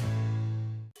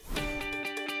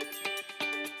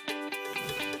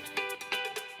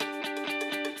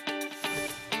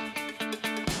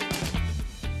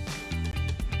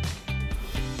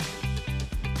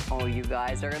 Oh, you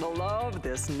guys are gonna love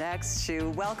this next shoe.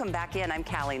 Welcome back in, I'm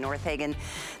Callie Northagen.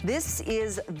 This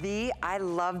is I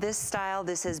love this style.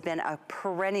 This has been a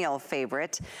perennial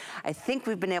favorite. I think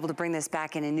we've been able to bring this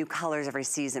back in new colors every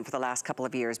season for the last couple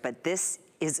of years, but this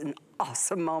is an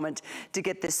awesome moment to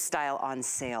get this style on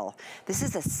sale. This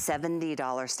is a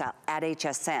 $70 style at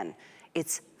HSN.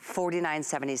 It's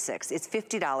 $49.76. It's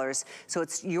 $50, so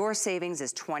it's your savings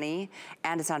is $20,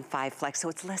 and it's on 5 flex, so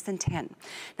it's less than 10.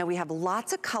 Now we have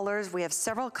lots of colors. We have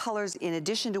several colors in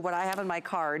addition to what I have on my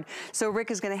card, so Rick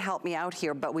is gonna help me out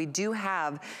here, but we do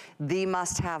have the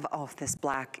must-have, oh, this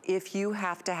black. If you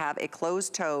have to have a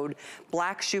closed-toed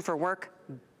black shoe for work,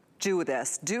 do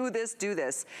this, do this, do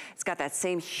this. It's got that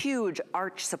same huge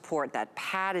arch support, that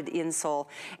padded insole,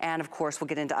 and of course we'll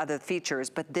get into other features,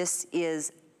 but this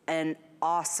is an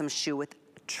awesome shoe with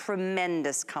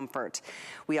tremendous comfort.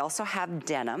 We also have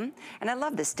denim, and I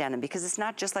love this denim because it's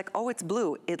not just like, oh, it's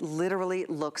blue. It literally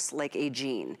looks like a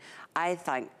jean. I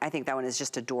think that one is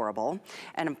just adorable.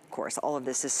 And of course, all of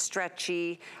this is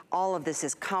stretchy, all of this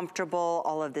is comfortable,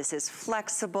 all of this is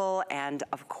flexible, and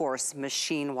of course,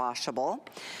 machine washable.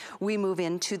 We move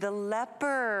into the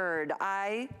leopard.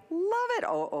 I love it.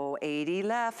 Oh, 80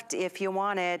 left if you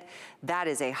want it. That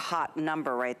is a hot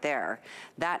number right there.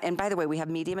 And by the way, we have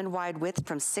medium and wide width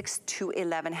from 6 to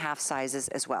 11 half sizes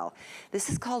as well. This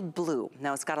is called blue.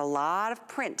 Now it's got a lot of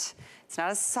print. It's not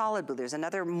a solid blue. There's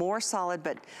another more solid,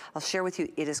 but I'll share with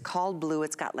you, it is called blue.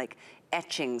 It's got like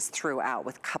etchings throughout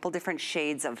with a couple different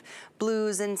shades of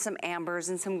blues and some ambers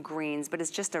and some greens, but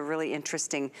it's just a really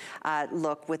interesting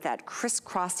look with that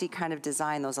crisscrossy kind of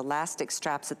design, those elastic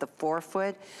straps at the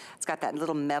forefoot. It's got that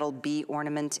little metal bee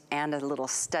ornament and a little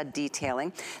stud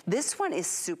detailing. This one is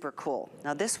super cool.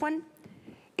 Now this one,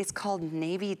 it's called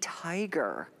Navy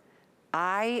Tiger.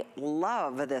 I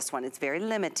love this one. It's very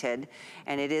limited,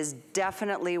 and it is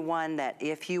definitely one that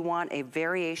if you want a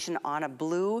variation on a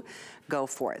blue, go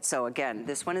for it. So again,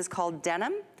 this one is called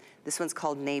denim. This one's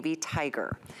called navy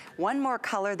tiger. One more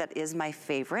color that is my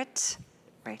favorite,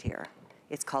 right here.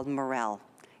 It's called morel.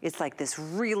 It's like this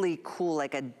really cool,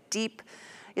 like a deep,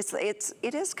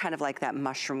 it is kind of like that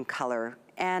mushroom color.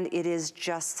 And it is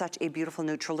just such a beautiful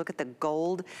neutral. Look at the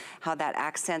gold, how that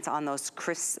accents on those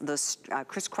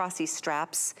crisscrossy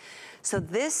straps. So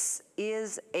this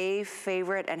is a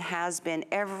favorite and has been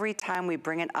every time we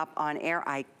bring it up on air.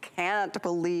 I can't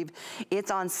believe it's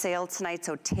on sale tonight,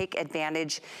 so take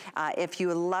advantage. If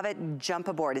you love it, jump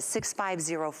aboard. It's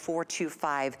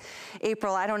 650425.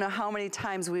 April, I don't know how many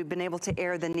times we've been able to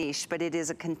air the niche, but it is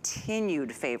a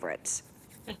continued favorite.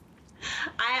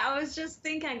 I was just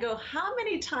thinking, I go, how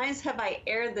many times have I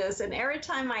aired this? And every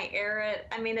time I air it,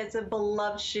 I mean, it's a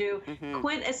beloved shoe.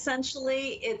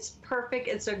 Quintessentially, it's perfect.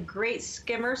 It's a great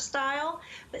skimmer style,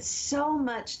 but so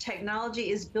much technology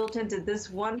is built into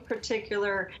this one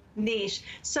particular niche.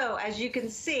 So as you can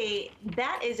see,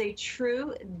 that is a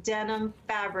true denim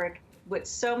fabric with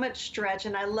so much stretch.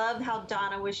 And I love how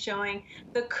Donna was showing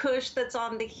the cush that's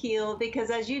on the heel, because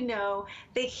as you know,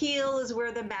 the heel is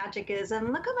where the magic is.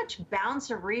 And look how much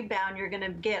bounce or rebound you're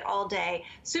gonna get all day.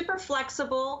 Super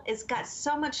flexible, it's got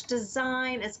so much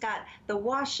design, it's got the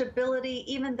washability,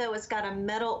 even though it's got a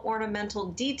metal ornamental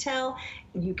detail,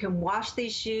 you can wash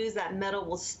these shoes, that metal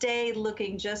will stay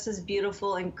looking just as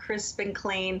beautiful and crisp and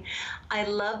clean. I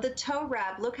love the toe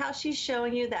wrap. Look how she's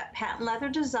showing you that patent leather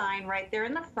design right there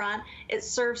in the front. It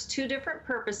serves two different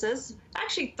purposes,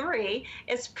 actually three.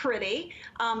 It's pretty,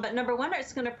 but number one,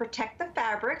 it's gonna protect the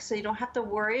fabric so you don't have to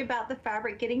worry about the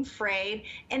fabric getting frayed,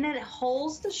 and then it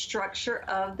holds the structure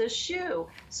of the shoe.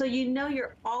 So you know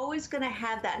you're always gonna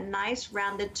have that nice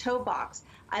rounded toe box.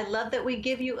 I love that we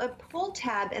give you a pull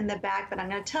tab in the back, but I'm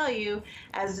going to tell you,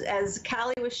 as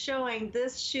Callie was showing,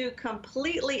 this shoe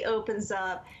completely opens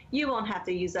up. You won't have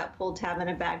to use that pull tab in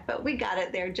the back, but we got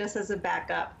it there just as a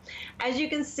backup. As you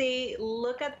can see,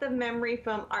 look at the memory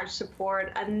foam arch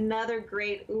support. Another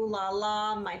great ooh la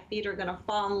la, my feet are going to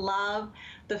fall in love.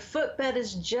 The footbed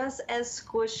is just as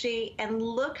squishy, and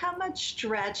look how much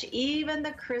stretch, even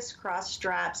the crisscross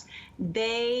straps,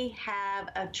 they have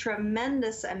a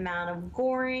tremendous amount of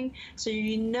goring, so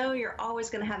you know you're always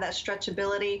going to have that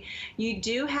stretchability. You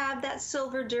do have that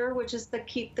silver dur, which is the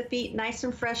keep the feet nice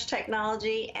and fresh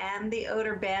technology, and the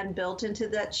odor band built into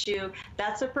that shoe.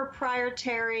 That's a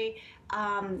proprietary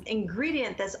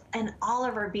ingredient that's in all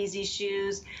of our Bzees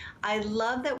shoes. I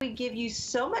love that we give you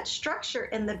so much structure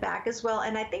in the back as well,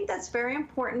 and I think that's very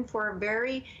important for a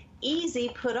very easy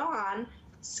put on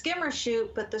skimmer shoe,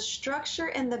 but the structure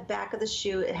in the back of the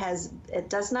shoe, it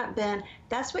does not bend.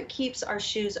 That's what keeps our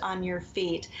shoes on your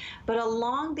feet. But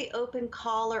along the open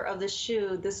collar of the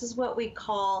shoe, this is what we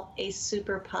call a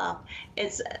super puff.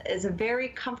 It's a very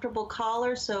comfortable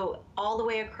collar, so all the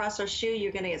way across our shoe,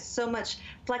 you're gonna get so much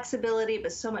flexibility,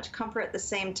 but so much comfort at the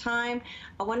same time.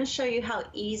 I wanna show you how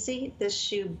easy this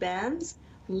shoe bends.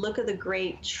 Look at the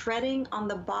great treading on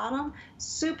the bottom,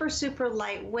 super, super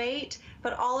lightweight,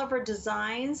 but all of our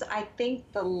designs, I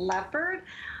think the leopard,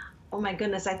 oh my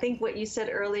goodness, I think what you said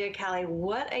earlier, Callie,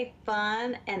 what a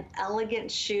fun and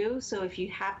elegant shoe. So if you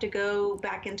have to go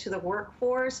back into the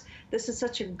workforce, this is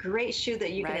such a great shoe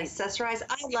that you can accessorize.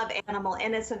 I love animal,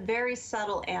 and it's a very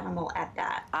subtle animal at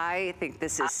that. I think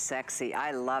this is sexy.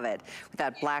 I love it. With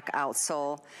that black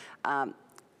outsole.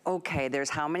 Okay,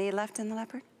 there's how many left in the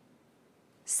leopard?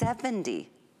 70.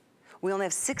 We only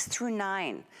have 6 through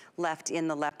 9 left in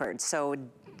the leopard. So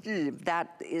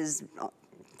that is,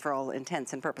 for all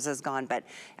intents and purposes, gone. But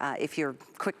if you're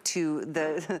quick to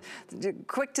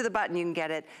the button, you can get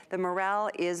it. The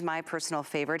morel is my personal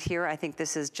favorite here. I think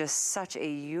this is just such a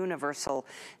universal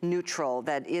neutral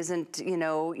that isn't, you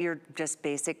know, your just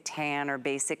basic tan or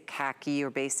basic khaki or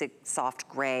basic soft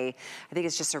gray. I think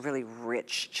it's just a really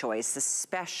rich choice,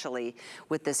 especially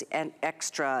with this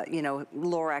extra, you know,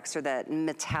 Lorex or that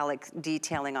metallic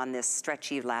detailing on this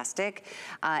stretchy elastic.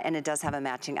 And it does have a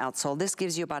matching outsole. This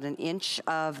gives you about an inch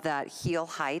of that heel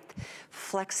height.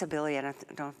 Flexibility, I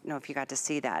don't know if you got to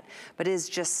see that, but it is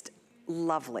just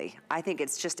lovely. I think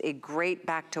it's just a great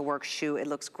back to work shoe. It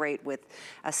looks great with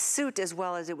a suit as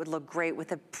well as it would look great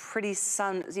with a pretty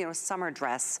summer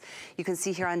dress. You can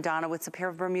see here on Donna with a pair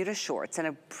of Bermuda shorts and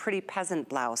a pretty peasant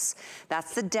blouse.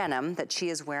 That's the denim that she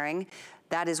is wearing.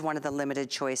 That is one of the limited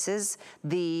choices.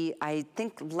 I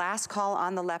think last call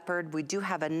on the leopard, we do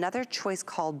have another choice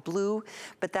called blue,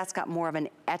 but that's got more of an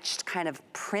etched kind of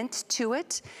print to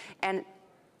it. And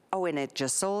Oh, and it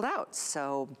just sold out.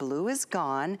 So blue is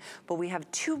gone, but we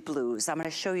have two blues. I'm gonna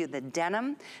show you the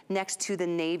denim next to the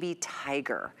navy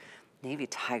tiger. Navy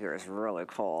tiger is really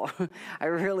cool. I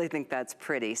really think that's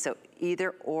pretty. So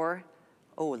either or,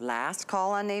 oh, last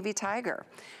call on navy tiger.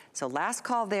 So last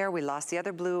call there, we lost the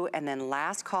other blue, and then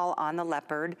last call on the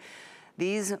leopard.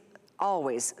 These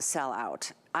always sell out.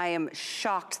 I am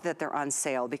shocked that they're on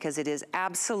sale because it is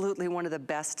absolutely one of the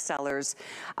best sellers.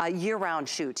 Year-round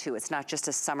shoe too, it's not just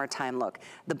a summertime look.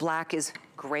 The black is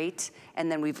great, and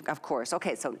then we've, of course,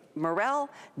 okay, so Morel,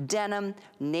 denim,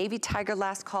 navy tiger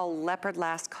last call, leopard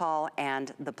last call,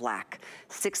 and the black.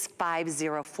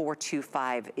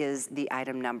 650425 is the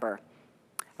item number.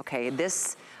 Okay,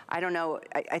 this, I don't know,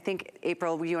 I think,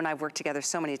 April, you and I have worked together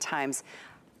so many times.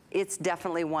 It's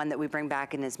definitely one that we bring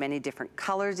back in as many different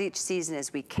colors each season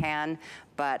as we can,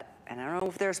 but, and I don't know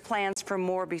if there's plans for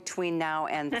more between now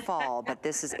and fall, but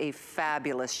this is a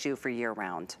fabulous shoe for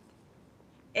year-round.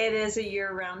 It is a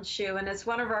year-round shoe, and it's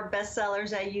one of our best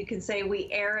sellers. That you can say we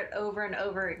air it over and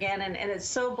over again, and it's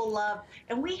so beloved.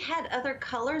 And we had other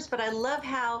colors, but I love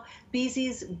how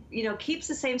Bzees, you know, keeps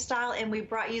the same style, and we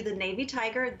brought you the navy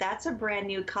tiger. That's a brand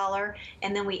new color,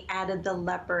 and then we added the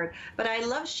leopard. But I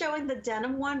love showing the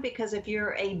denim one because if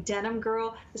you're a denim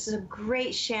girl, this is a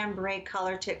great chambray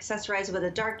color to accessorize with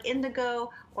a dark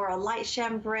indigo or a light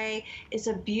chambray. It's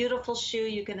a beautiful shoe.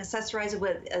 You can accessorize it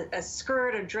with a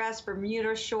skirt, a dress,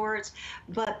 Bermuda shorts,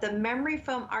 but the memory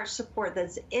foam arch support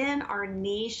that's in our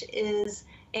niche is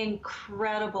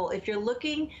incredible. If you're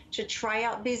looking to try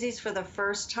out Bzees for the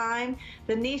first time,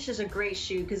 the niche is a great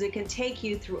shoe because it can take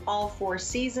you through all 4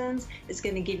 seasons. It's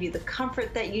going to give you the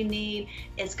comfort that you need.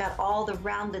 It's got all the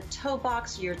rounded toe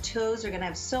box. Your toes are going to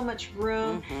have so much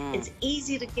room. It's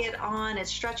easy to get on.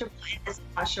 It's stretchable and it's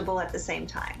washable at the same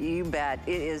time. You bet.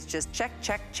 It is just check,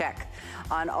 check, check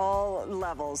on all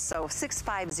levels. So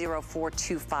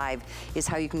 650425 is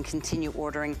how you can continue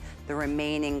ordering the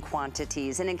remaining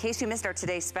quantities. And in case you missed our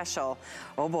today's special,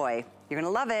 oh boy, you're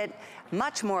gonna love it.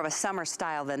 Much more of a summer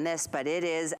style than this, but it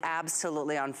is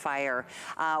absolutely on fire.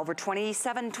 Over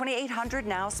 2,800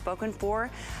 now spoken for.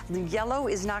 The yellow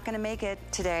is not gonna make it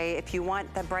today. If you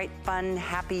want the bright, fun,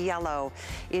 happy yellow,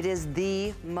 it is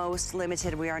the most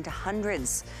limited. We are into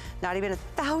hundreds, not even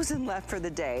 1,000 left for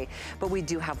the day. But we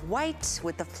do have white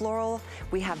with the floral.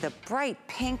 We have the bright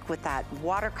pink with that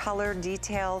watercolor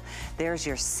detail. There's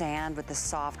your sand with the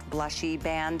soft blushy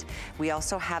band. We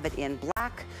also have it in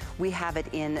black. We have it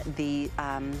in the,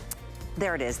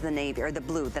 there it is, the navy, or the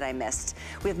blue that I missed.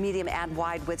 We have medium and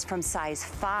wide widths from size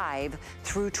 5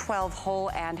 through 12 whole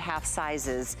and half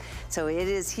sizes. So it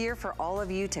is here for all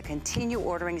of you to continue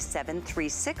ordering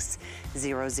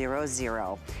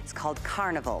 736000. It's called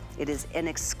Carnival. It is an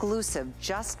exclusive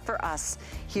just for us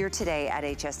here today at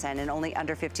HSN and only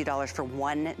under $50 for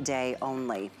one day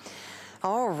only.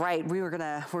 All right,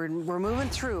 we're moving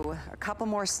through a couple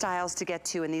more styles to get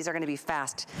to, and these are gonna be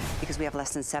fast because we have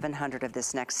less than 700 of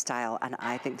this next style, and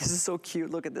I think this is so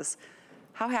cute. Look at this.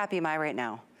 How happy am I right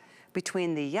now?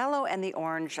 Between the yellow and the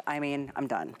orange, I mean, I'm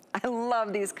done. I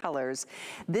love these colors.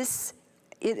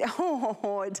 It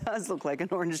does look like an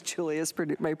orange Julie, as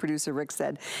my producer Rick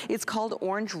said. It's called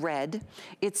Orange Red.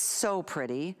 It's so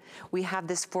pretty. We have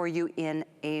this for you in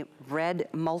a red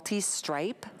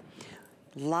multi-stripe.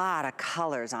 Lot of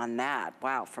colors on that.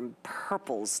 Wow, from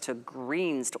purples to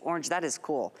greens to orange, that is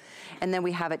cool. And then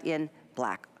we have it in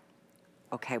black.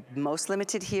 Okay, most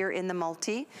limited here in the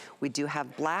multi. We do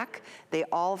have black. They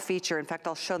all feature, in fact,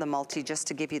 I'll show the multi just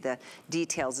to give you the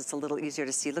details. It's a little easier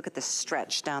to see. Look at the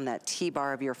stretch down that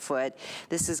T-bar of your foot.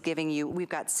 This is giving you, we've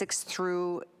got 6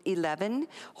 through 11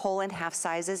 whole and half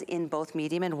sizes in both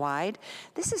medium and wide.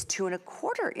 This is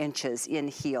 2¼ inches in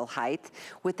heel height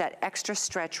with that extra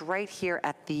stretch right here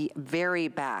at the very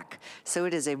back. So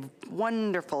it is a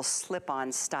wonderful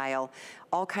slip-on style.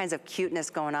 All kinds of cuteness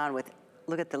going on with,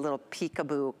 look at the little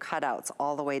peekaboo cutouts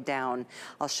all the way down.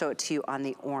 I'll show it to you on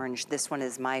the orange. This one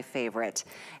is my favorite.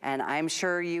 And I'm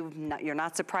sure you're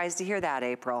not surprised to hear that,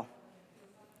 April.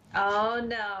 Oh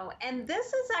no, and this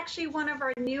is actually one of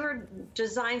our newer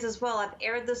designs as well. I've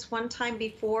aired this one time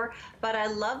before, but I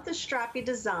love the strappy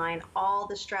design. All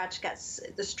the straps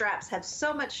have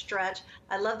so much stretch.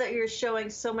 I love that you're showing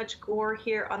so much gore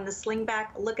here on the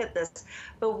slingback. Look at this.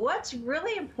 But what's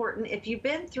really important, if you've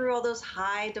been through all those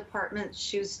high department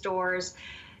shoe stores,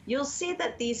 you'll see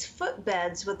that these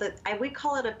footbeds with we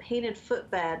call it a painted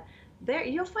footbed. There,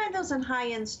 you'll find those in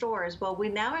high-end stores. Well, we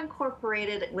now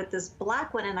incorporated it with this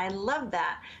black one, and I love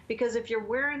that because if you're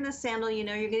wearing the sandal, you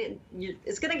know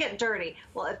it's going to get dirty.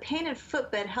 Well, a painted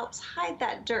footbed helps hide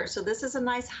that dirt. So this is a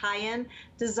nice high-end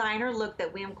designer look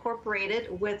that we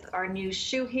incorporated with our new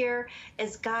shoe here.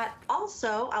 It's got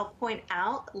also, I'll point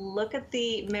out, look at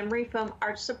the memory foam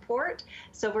arch support.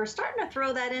 So we're starting to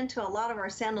throw that into a lot of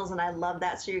our sandals, and I love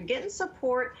that. So you're getting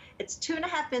support. It's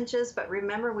 2.5 inches, but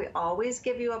remember, we always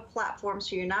give you a platform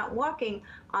so you're not walking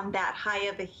on that high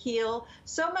of a heel.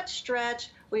 So much stretch.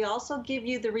 We also give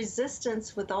you the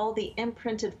resistance with all the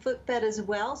imprinted footbed as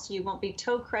well, so you won't be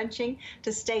toe crunching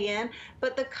to stay in.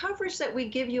 But the coverage that we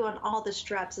give you on all the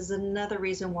straps is another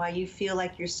reason why you feel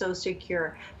like you're so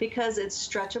secure, because it's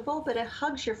stretchable, but it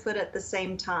hugs your foot at the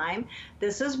same time.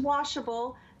 This is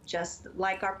washable. Just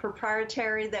like our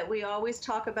proprietary that we always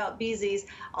talk about, Bzees,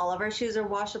 all of our shoes are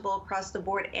washable across the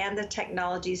board and the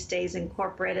technology stays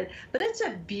incorporated. But it's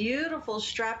a beautiful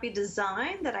strappy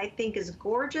design that I think is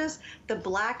gorgeous. The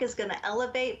black is going to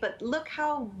elevate, but look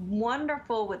how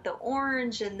wonderful with the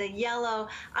orange and the yellow.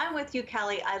 I'm with you,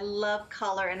 Callie. I love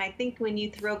color, and I think when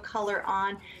you throw color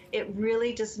on, it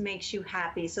really just makes you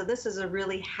happy. So this is a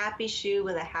really happy shoe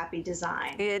with a happy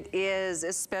design. It is,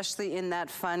 especially in that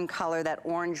fun color, that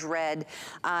orange red.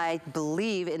 I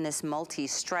believe in this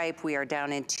multi-stripe, we are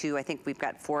down into, I think we've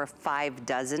got 4 or 5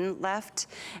 dozen left.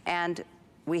 And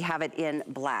we have it in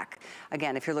black.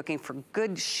 Again, if you're looking for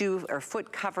good shoe or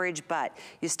foot coverage, but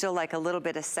you still like a little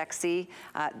bit of sexy,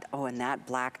 oh, and that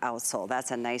black outsole,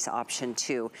 that's a nice option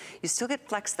too. You still get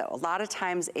flex though. A lot of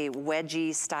times a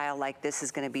wedgie style like this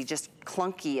is gonna be just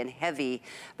clunky and heavy,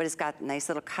 but it's got nice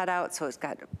little cutout, so it's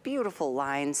got beautiful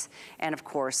lines, and of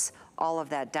course, all of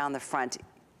that down the front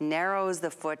narrows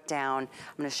the foot down.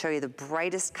 I'm gonna show you the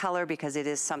brightest color because it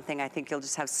is something I think you'll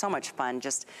just have so much fun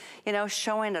just, you know,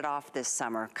 showing it off this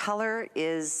summer. Color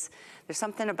is, there's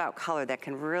something about color that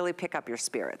can really pick up your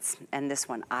spirits. And this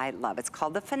one I love. It's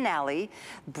called the Finale,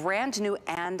 brand new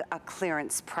and a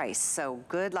clearance price. So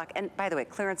good luck. And by the way,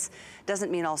 clearance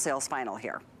doesn't mean all sales final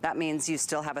here. That means you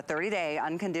still have a 30-day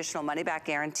unconditional money-back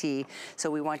guarantee. So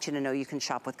we want you to know you can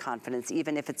shop with confidence,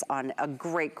 even if it's on a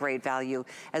great, great value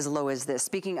as low as this.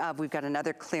 Speaking of, we've got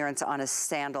another clearance on a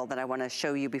sandal that I want to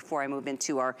show you before I move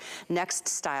into our next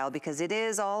style, because it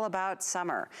is all about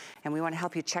summer. And we want to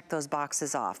help you check those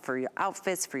boxes off for your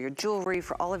outfits, for your jewelry,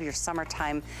 for all of your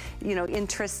summertime, you know,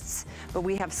 interests. But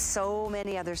we have so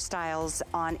many other styles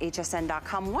on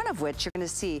hsn.com, one of which you're going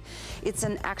to see. It's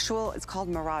an actual, it's called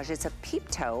Mirage. It's a peep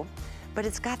toe, but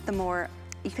it's got the more,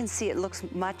 you can see it looks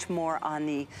much more on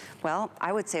the, well,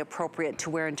 I would say appropriate to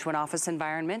wear into an office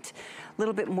environment. A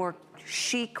little bit more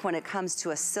chic when it comes to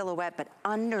a silhouette, but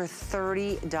under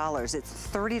 $30. It's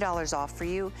 $30 off for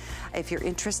you. If you're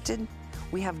interested,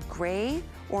 we have gray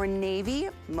or navy.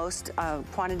 Most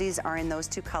quantities are in those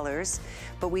 2 colors,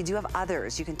 but we do have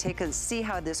others. You can take and see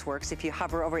how this works. If you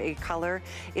hover over a color,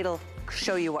 it'll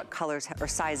show you what colors or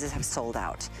sizes have sold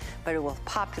out, but it will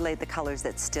populate the colors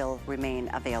that still remain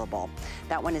available.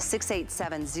 That one is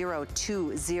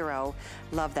 687020.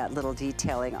 Love that little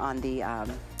detailing on the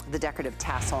decorative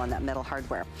tassel on that metal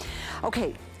hardware.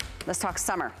 Okay, let's talk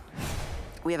summer.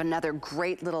 We have another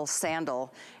great little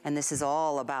sandal, and this is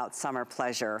all about summer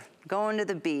pleasure. Going to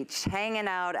the beach, hanging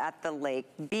out at the lake,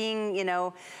 being, you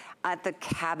know, at the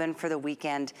cabin for the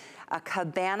weekend. A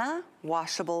cabana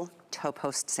washable toe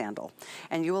post sandal.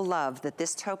 And you will love that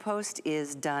this toe post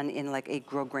is done in like a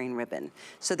grosgrain ribbon.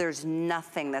 So there's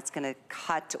nothing that's gonna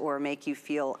cut or make you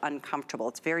feel uncomfortable.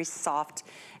 It's very soft,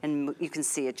 and you can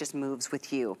see it just moves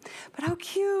with you. But how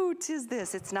cute is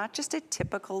this? It's not just a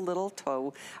typical little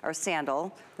toe or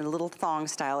sandal, a little thong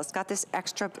style. It's got this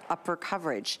extra upper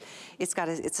coverage. It's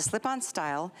a slip-on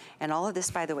style, and all of this,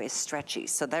 by the way, is stretchy.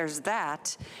 So there's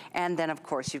that. And then of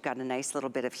course you've got a nice little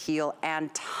bit of heel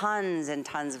and tons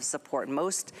of support.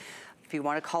 Most, if you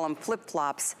want to call them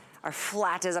flip-flops, are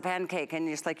flat as a pancake, and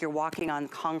just like you're walking on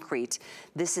concrete.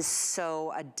 This is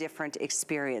so a different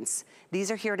experience.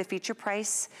 These are here at a feature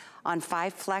price on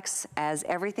 5 flex, as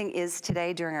everything is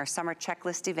today during our summer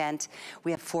checklist event.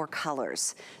 We have 4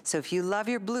 colors. So if you love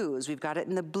your blues, we've got it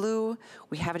in the blue.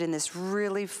 We have it in this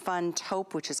really fun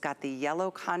taupe, which has got the yellow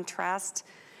contrast.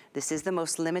 This is the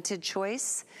most limited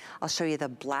choice. I'll show you the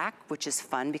black, which is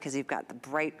fun because you've got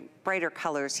the brighter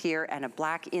colors here and a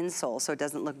black insole so it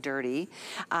doesn't look dirty.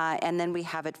 And then we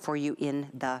have it for you in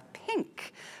the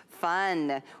pink.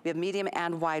 Fun. We have medium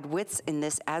and wide widths in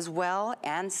this as well,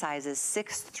 and sizes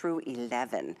 6 through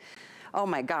 11. Oh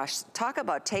my gosh, talk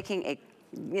about taking a,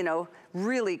 you know,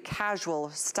 really casual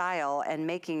style and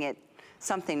making it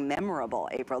something memorable,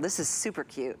 April. This is super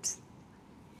cute.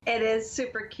 It is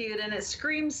super cute, and it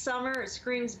screams summer, it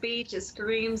screams beach, it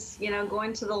screams, you know,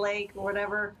 going to the lake or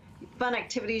whatever fun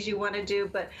activities you want to do.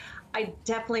 But I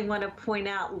definitely want to point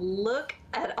out, look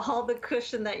at all the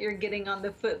cushion that you're getting on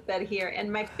the footbed here,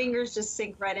 and my fingers just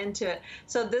sink right into it.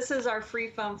 So this is our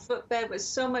free foam footbed with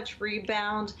so much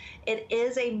rebound. It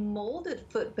is a molded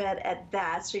footbed at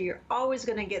that, so you're always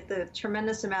going to get the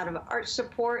tremendous amount of arch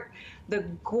support. The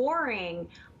goring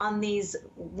on these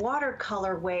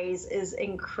watercolor ways is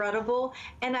incredible.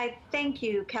 And I thank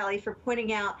you, Callie, for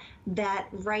pointing out that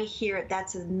right here,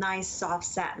 that's a nice soft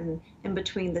satin in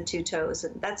between the two toes.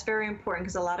 And that's very important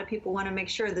because a lot of people want to make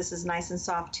sure this is nice and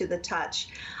soft to the touch.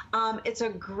 It's a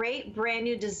great brand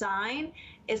new design.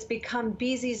 It's become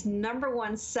Bzees'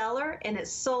 #1 seller, and it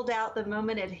sold out the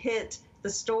moment it hit the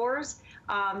stores.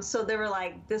 So they were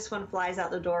like, this one flies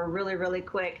out the door really, really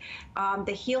quick.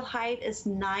 The heel height is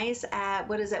nice at,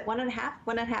 what is it,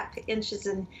 1.5 inches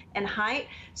in height.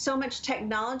 So much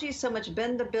technology, so much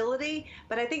bendability,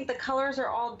 but I think the colors are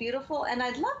all beautiful. And I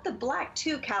love the black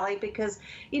too, Callie, because,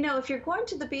 you know, if you're going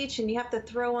to the beach and you have to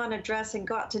throw on a dress and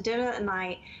go out to dinner at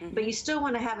night, but you still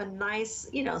want to have a nice,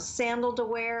 you know, sandal to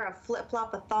wear, a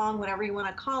flip-flop, a thong, whatever you want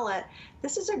to call it,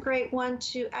 this is a great one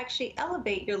to actually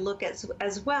elevate your look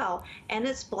as well. And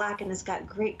it's black and it's got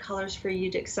great colors for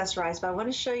you to accessorize. But I want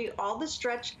to show you all the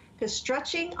stretch, because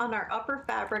stretching on our upper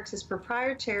fabrics is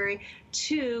proprietary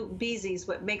to Bzees,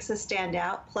 what makes us stand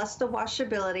out, plus the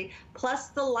washability, plus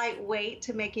the lightweight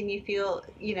to making you feel,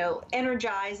 you know,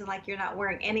 energized and like you're not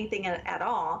wearing anything at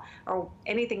all or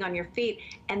anything on your feet,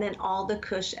 and then all the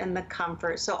cush and the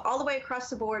comfort. So all the way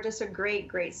across the board, just a great,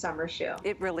 great summer shoe.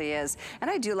 It really is. And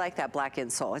I do like that black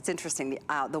insole. It's interesting,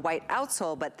 the white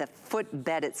outsole, but the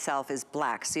footbed itself is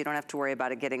black, so you don't have to worry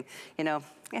about it getting, you know,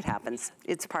 it happens.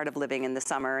 It's part of living in the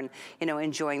summer and, you know,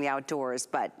 enjoying the outdoors.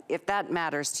 But if that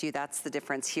matters to you, that's the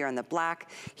difference here in the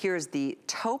black. Here's the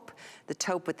taupe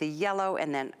with the yellow,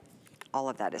 and then all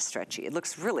of that is stretchy. It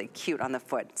looks really cute on the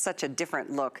foot. Such a different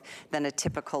look than a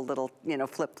typical little, you know,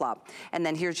 flip-flop. And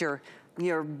then here's your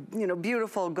you know,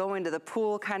 beautiful go into the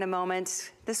pool kind of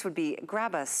moment. This would be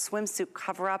grab a swimsuit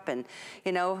cover up and,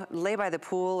 you know, lay by the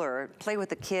pool or play with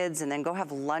the kids and then go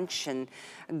have lunch and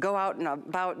go out and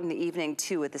about in the evening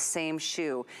too with the same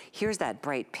shoe. Here's that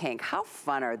bright pink. How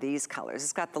fun are these colors?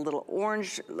 It's got the little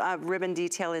orange ribbon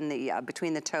detail in the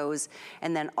between the toes,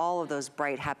 and then all of those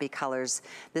bright happy colors.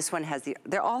 This one has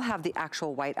they all have the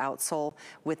actual white outsole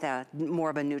with a more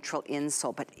of a neutral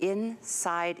insole, but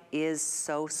inside is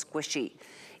so squishy.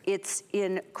 It's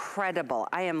incredible.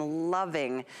 I am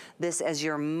loving this as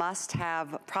your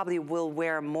must-have, probably will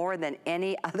wear more than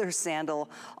any other sandal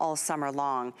all summer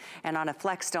long. And on a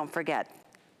flex, don't forget,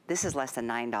 this is less than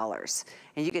 $9.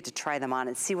 And you get to try them on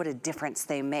and see what a difference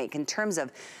they make. In terms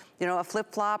of, you know, a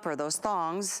flip-flop or those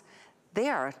thongs,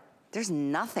 there's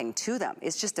nothing to them.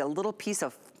 It's just a little piece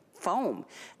of foam.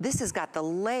 This has got the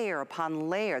layer upon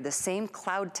layer, the same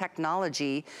cloud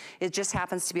technology. It just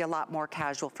happens to be a lot more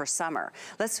casual for summer.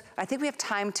 I think we have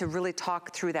time to really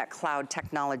talk through that cloud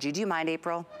technology. Do you mind,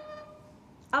 April?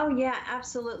 Oh yeah,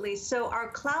 absolutely. So our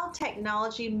cloud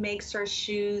technology makes our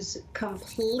shoes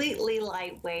completely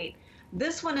lightweight.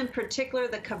 This one in particular,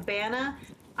 the Cabana,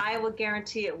 I will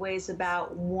guarantee it weighs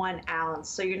about 1 ounce.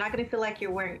 So you're not going to feel like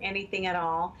you're wearing anything at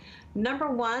all. Number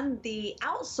one, the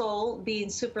outsole being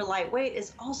super lightweight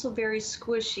is also very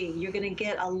squishy. You're going to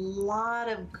get a lot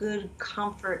of good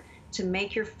comfort to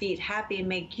make your feet happy and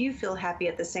make you feel happy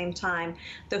at the same time.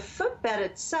 The footbed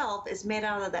itself is made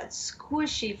out of that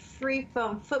squishy free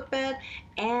foam footbed,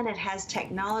 and it has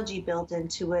technology built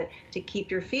into it to keep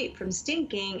your feet from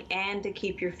stinking and to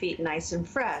keep your feet nice and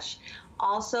fresh.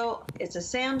 Also, it's a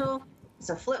sandal, it's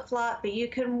a flip-flop, but you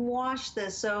can wash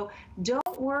this. So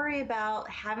don't worry about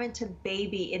having to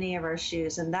baby any of our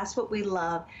shoes, and that's what we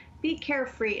love. Be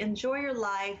carefree, enjoy your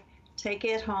life, take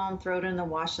it home, throw it in the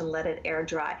wash and let it air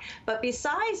dry. But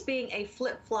besides being a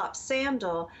flip-flop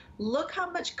sandal, look how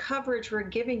much coverage we're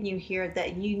giving you here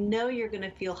that you know you're going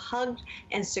to feel hugged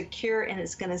and secure, and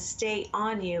it's going to stay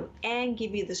on you and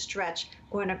give you the stretch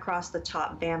going across the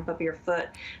top vamp of your foot.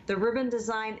 The ribbon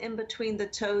design in between the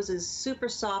toes is super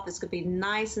soft. It's going to be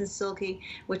nice and silky,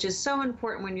 which is so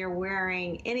important when you're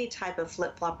wearing any type of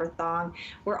flip-flop or thong.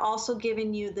 We're also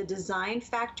giving you the design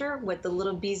factor with the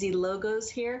little Bzees logos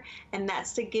here, and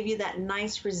that's to give you that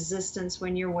nice resistance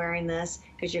when you're wearing this,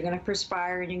 because you're going to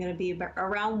perspire and you're going to be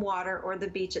around water or the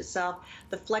beach itself.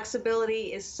 The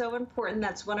flexibility is so important.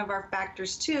 That's one of our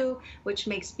factors too, which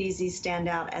makes Bzees stand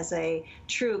out as a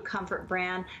true comfort brand.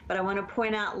 But I want to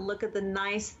point out, look at the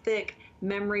nice thick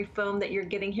memory foam that you're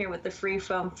getting here with the free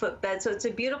foam footbed. So it's a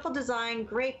beautiful design,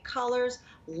 great colors,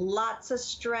 lots of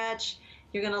stretch.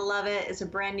 You're gonna love it. It's a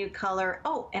brand new color.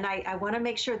 Oh, and I wanna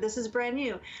make sure this is brand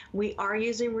new. We are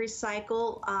using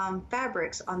recycled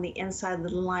fabrics on the inside of the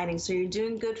lining. So you're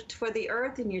doing good for the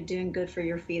earth and you're doing good for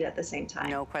your feet at the same time.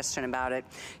 No question about it.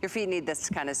 Your feet need this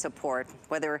kind of support.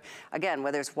 Whether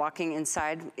it's walking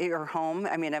inside your home.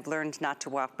 I mean, I've learned not to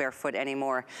walk barefoot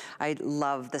anymore. I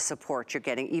love the support you're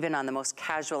getting, even on the most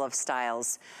casual of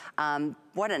styles.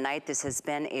 What a night this has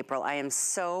been, April. I am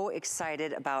so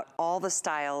excited about all the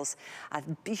styles. A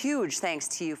huge thanks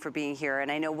to you for being here, and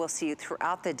I know we'll see you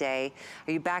throughout the day.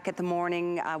 Are you back at the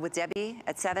morning with Debbie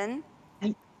at 7?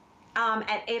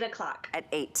 At 8 o'clock. At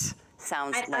 8.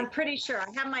 Sounds like... I'm pretty sure.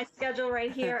 I have my schedule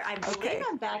right here. I believe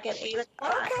I'm back at 8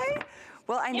 o'clock. Okay.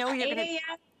 Well, I know you're going to...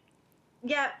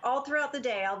 Yeah, all throughout the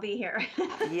day I'll be here.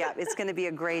 Yeah, it's going to be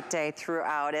a great day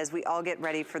throughout as we all get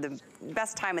ready for the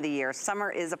best time of the year.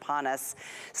 Summer is upon us.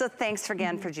 So thanks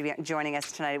again for joining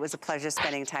us tonight. It was a pleasure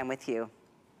spending time with you.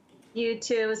 You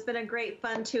too. It's been a great,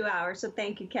 fun 2 hours, so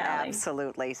thank you, Callie.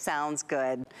 Absolutely. Sounds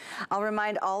good. I'll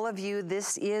remind all of you,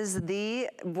 this is the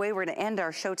way we're going to end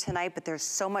our show tonight, but there's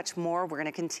so much more. We're going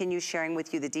to continue sharing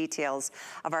with you the details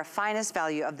of our finest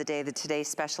value of the day. The Today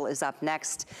Special is up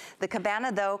next. The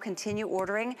Cabana, though, continue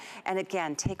ordering. And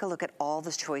again, take a look at all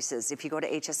the choices. If you go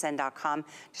to hsn.com,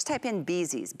 just type in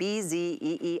Bzees,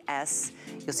 B-Z-E-E-S.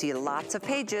 You'll see lots of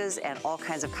pages and all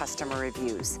kinds of customer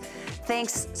reviews.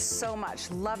 Thanks so much.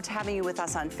 Loved having you with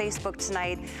us on Facebook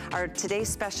tonight. Our Today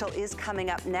Special is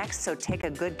coming up next, so take a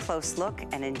good close look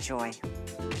and enjoy.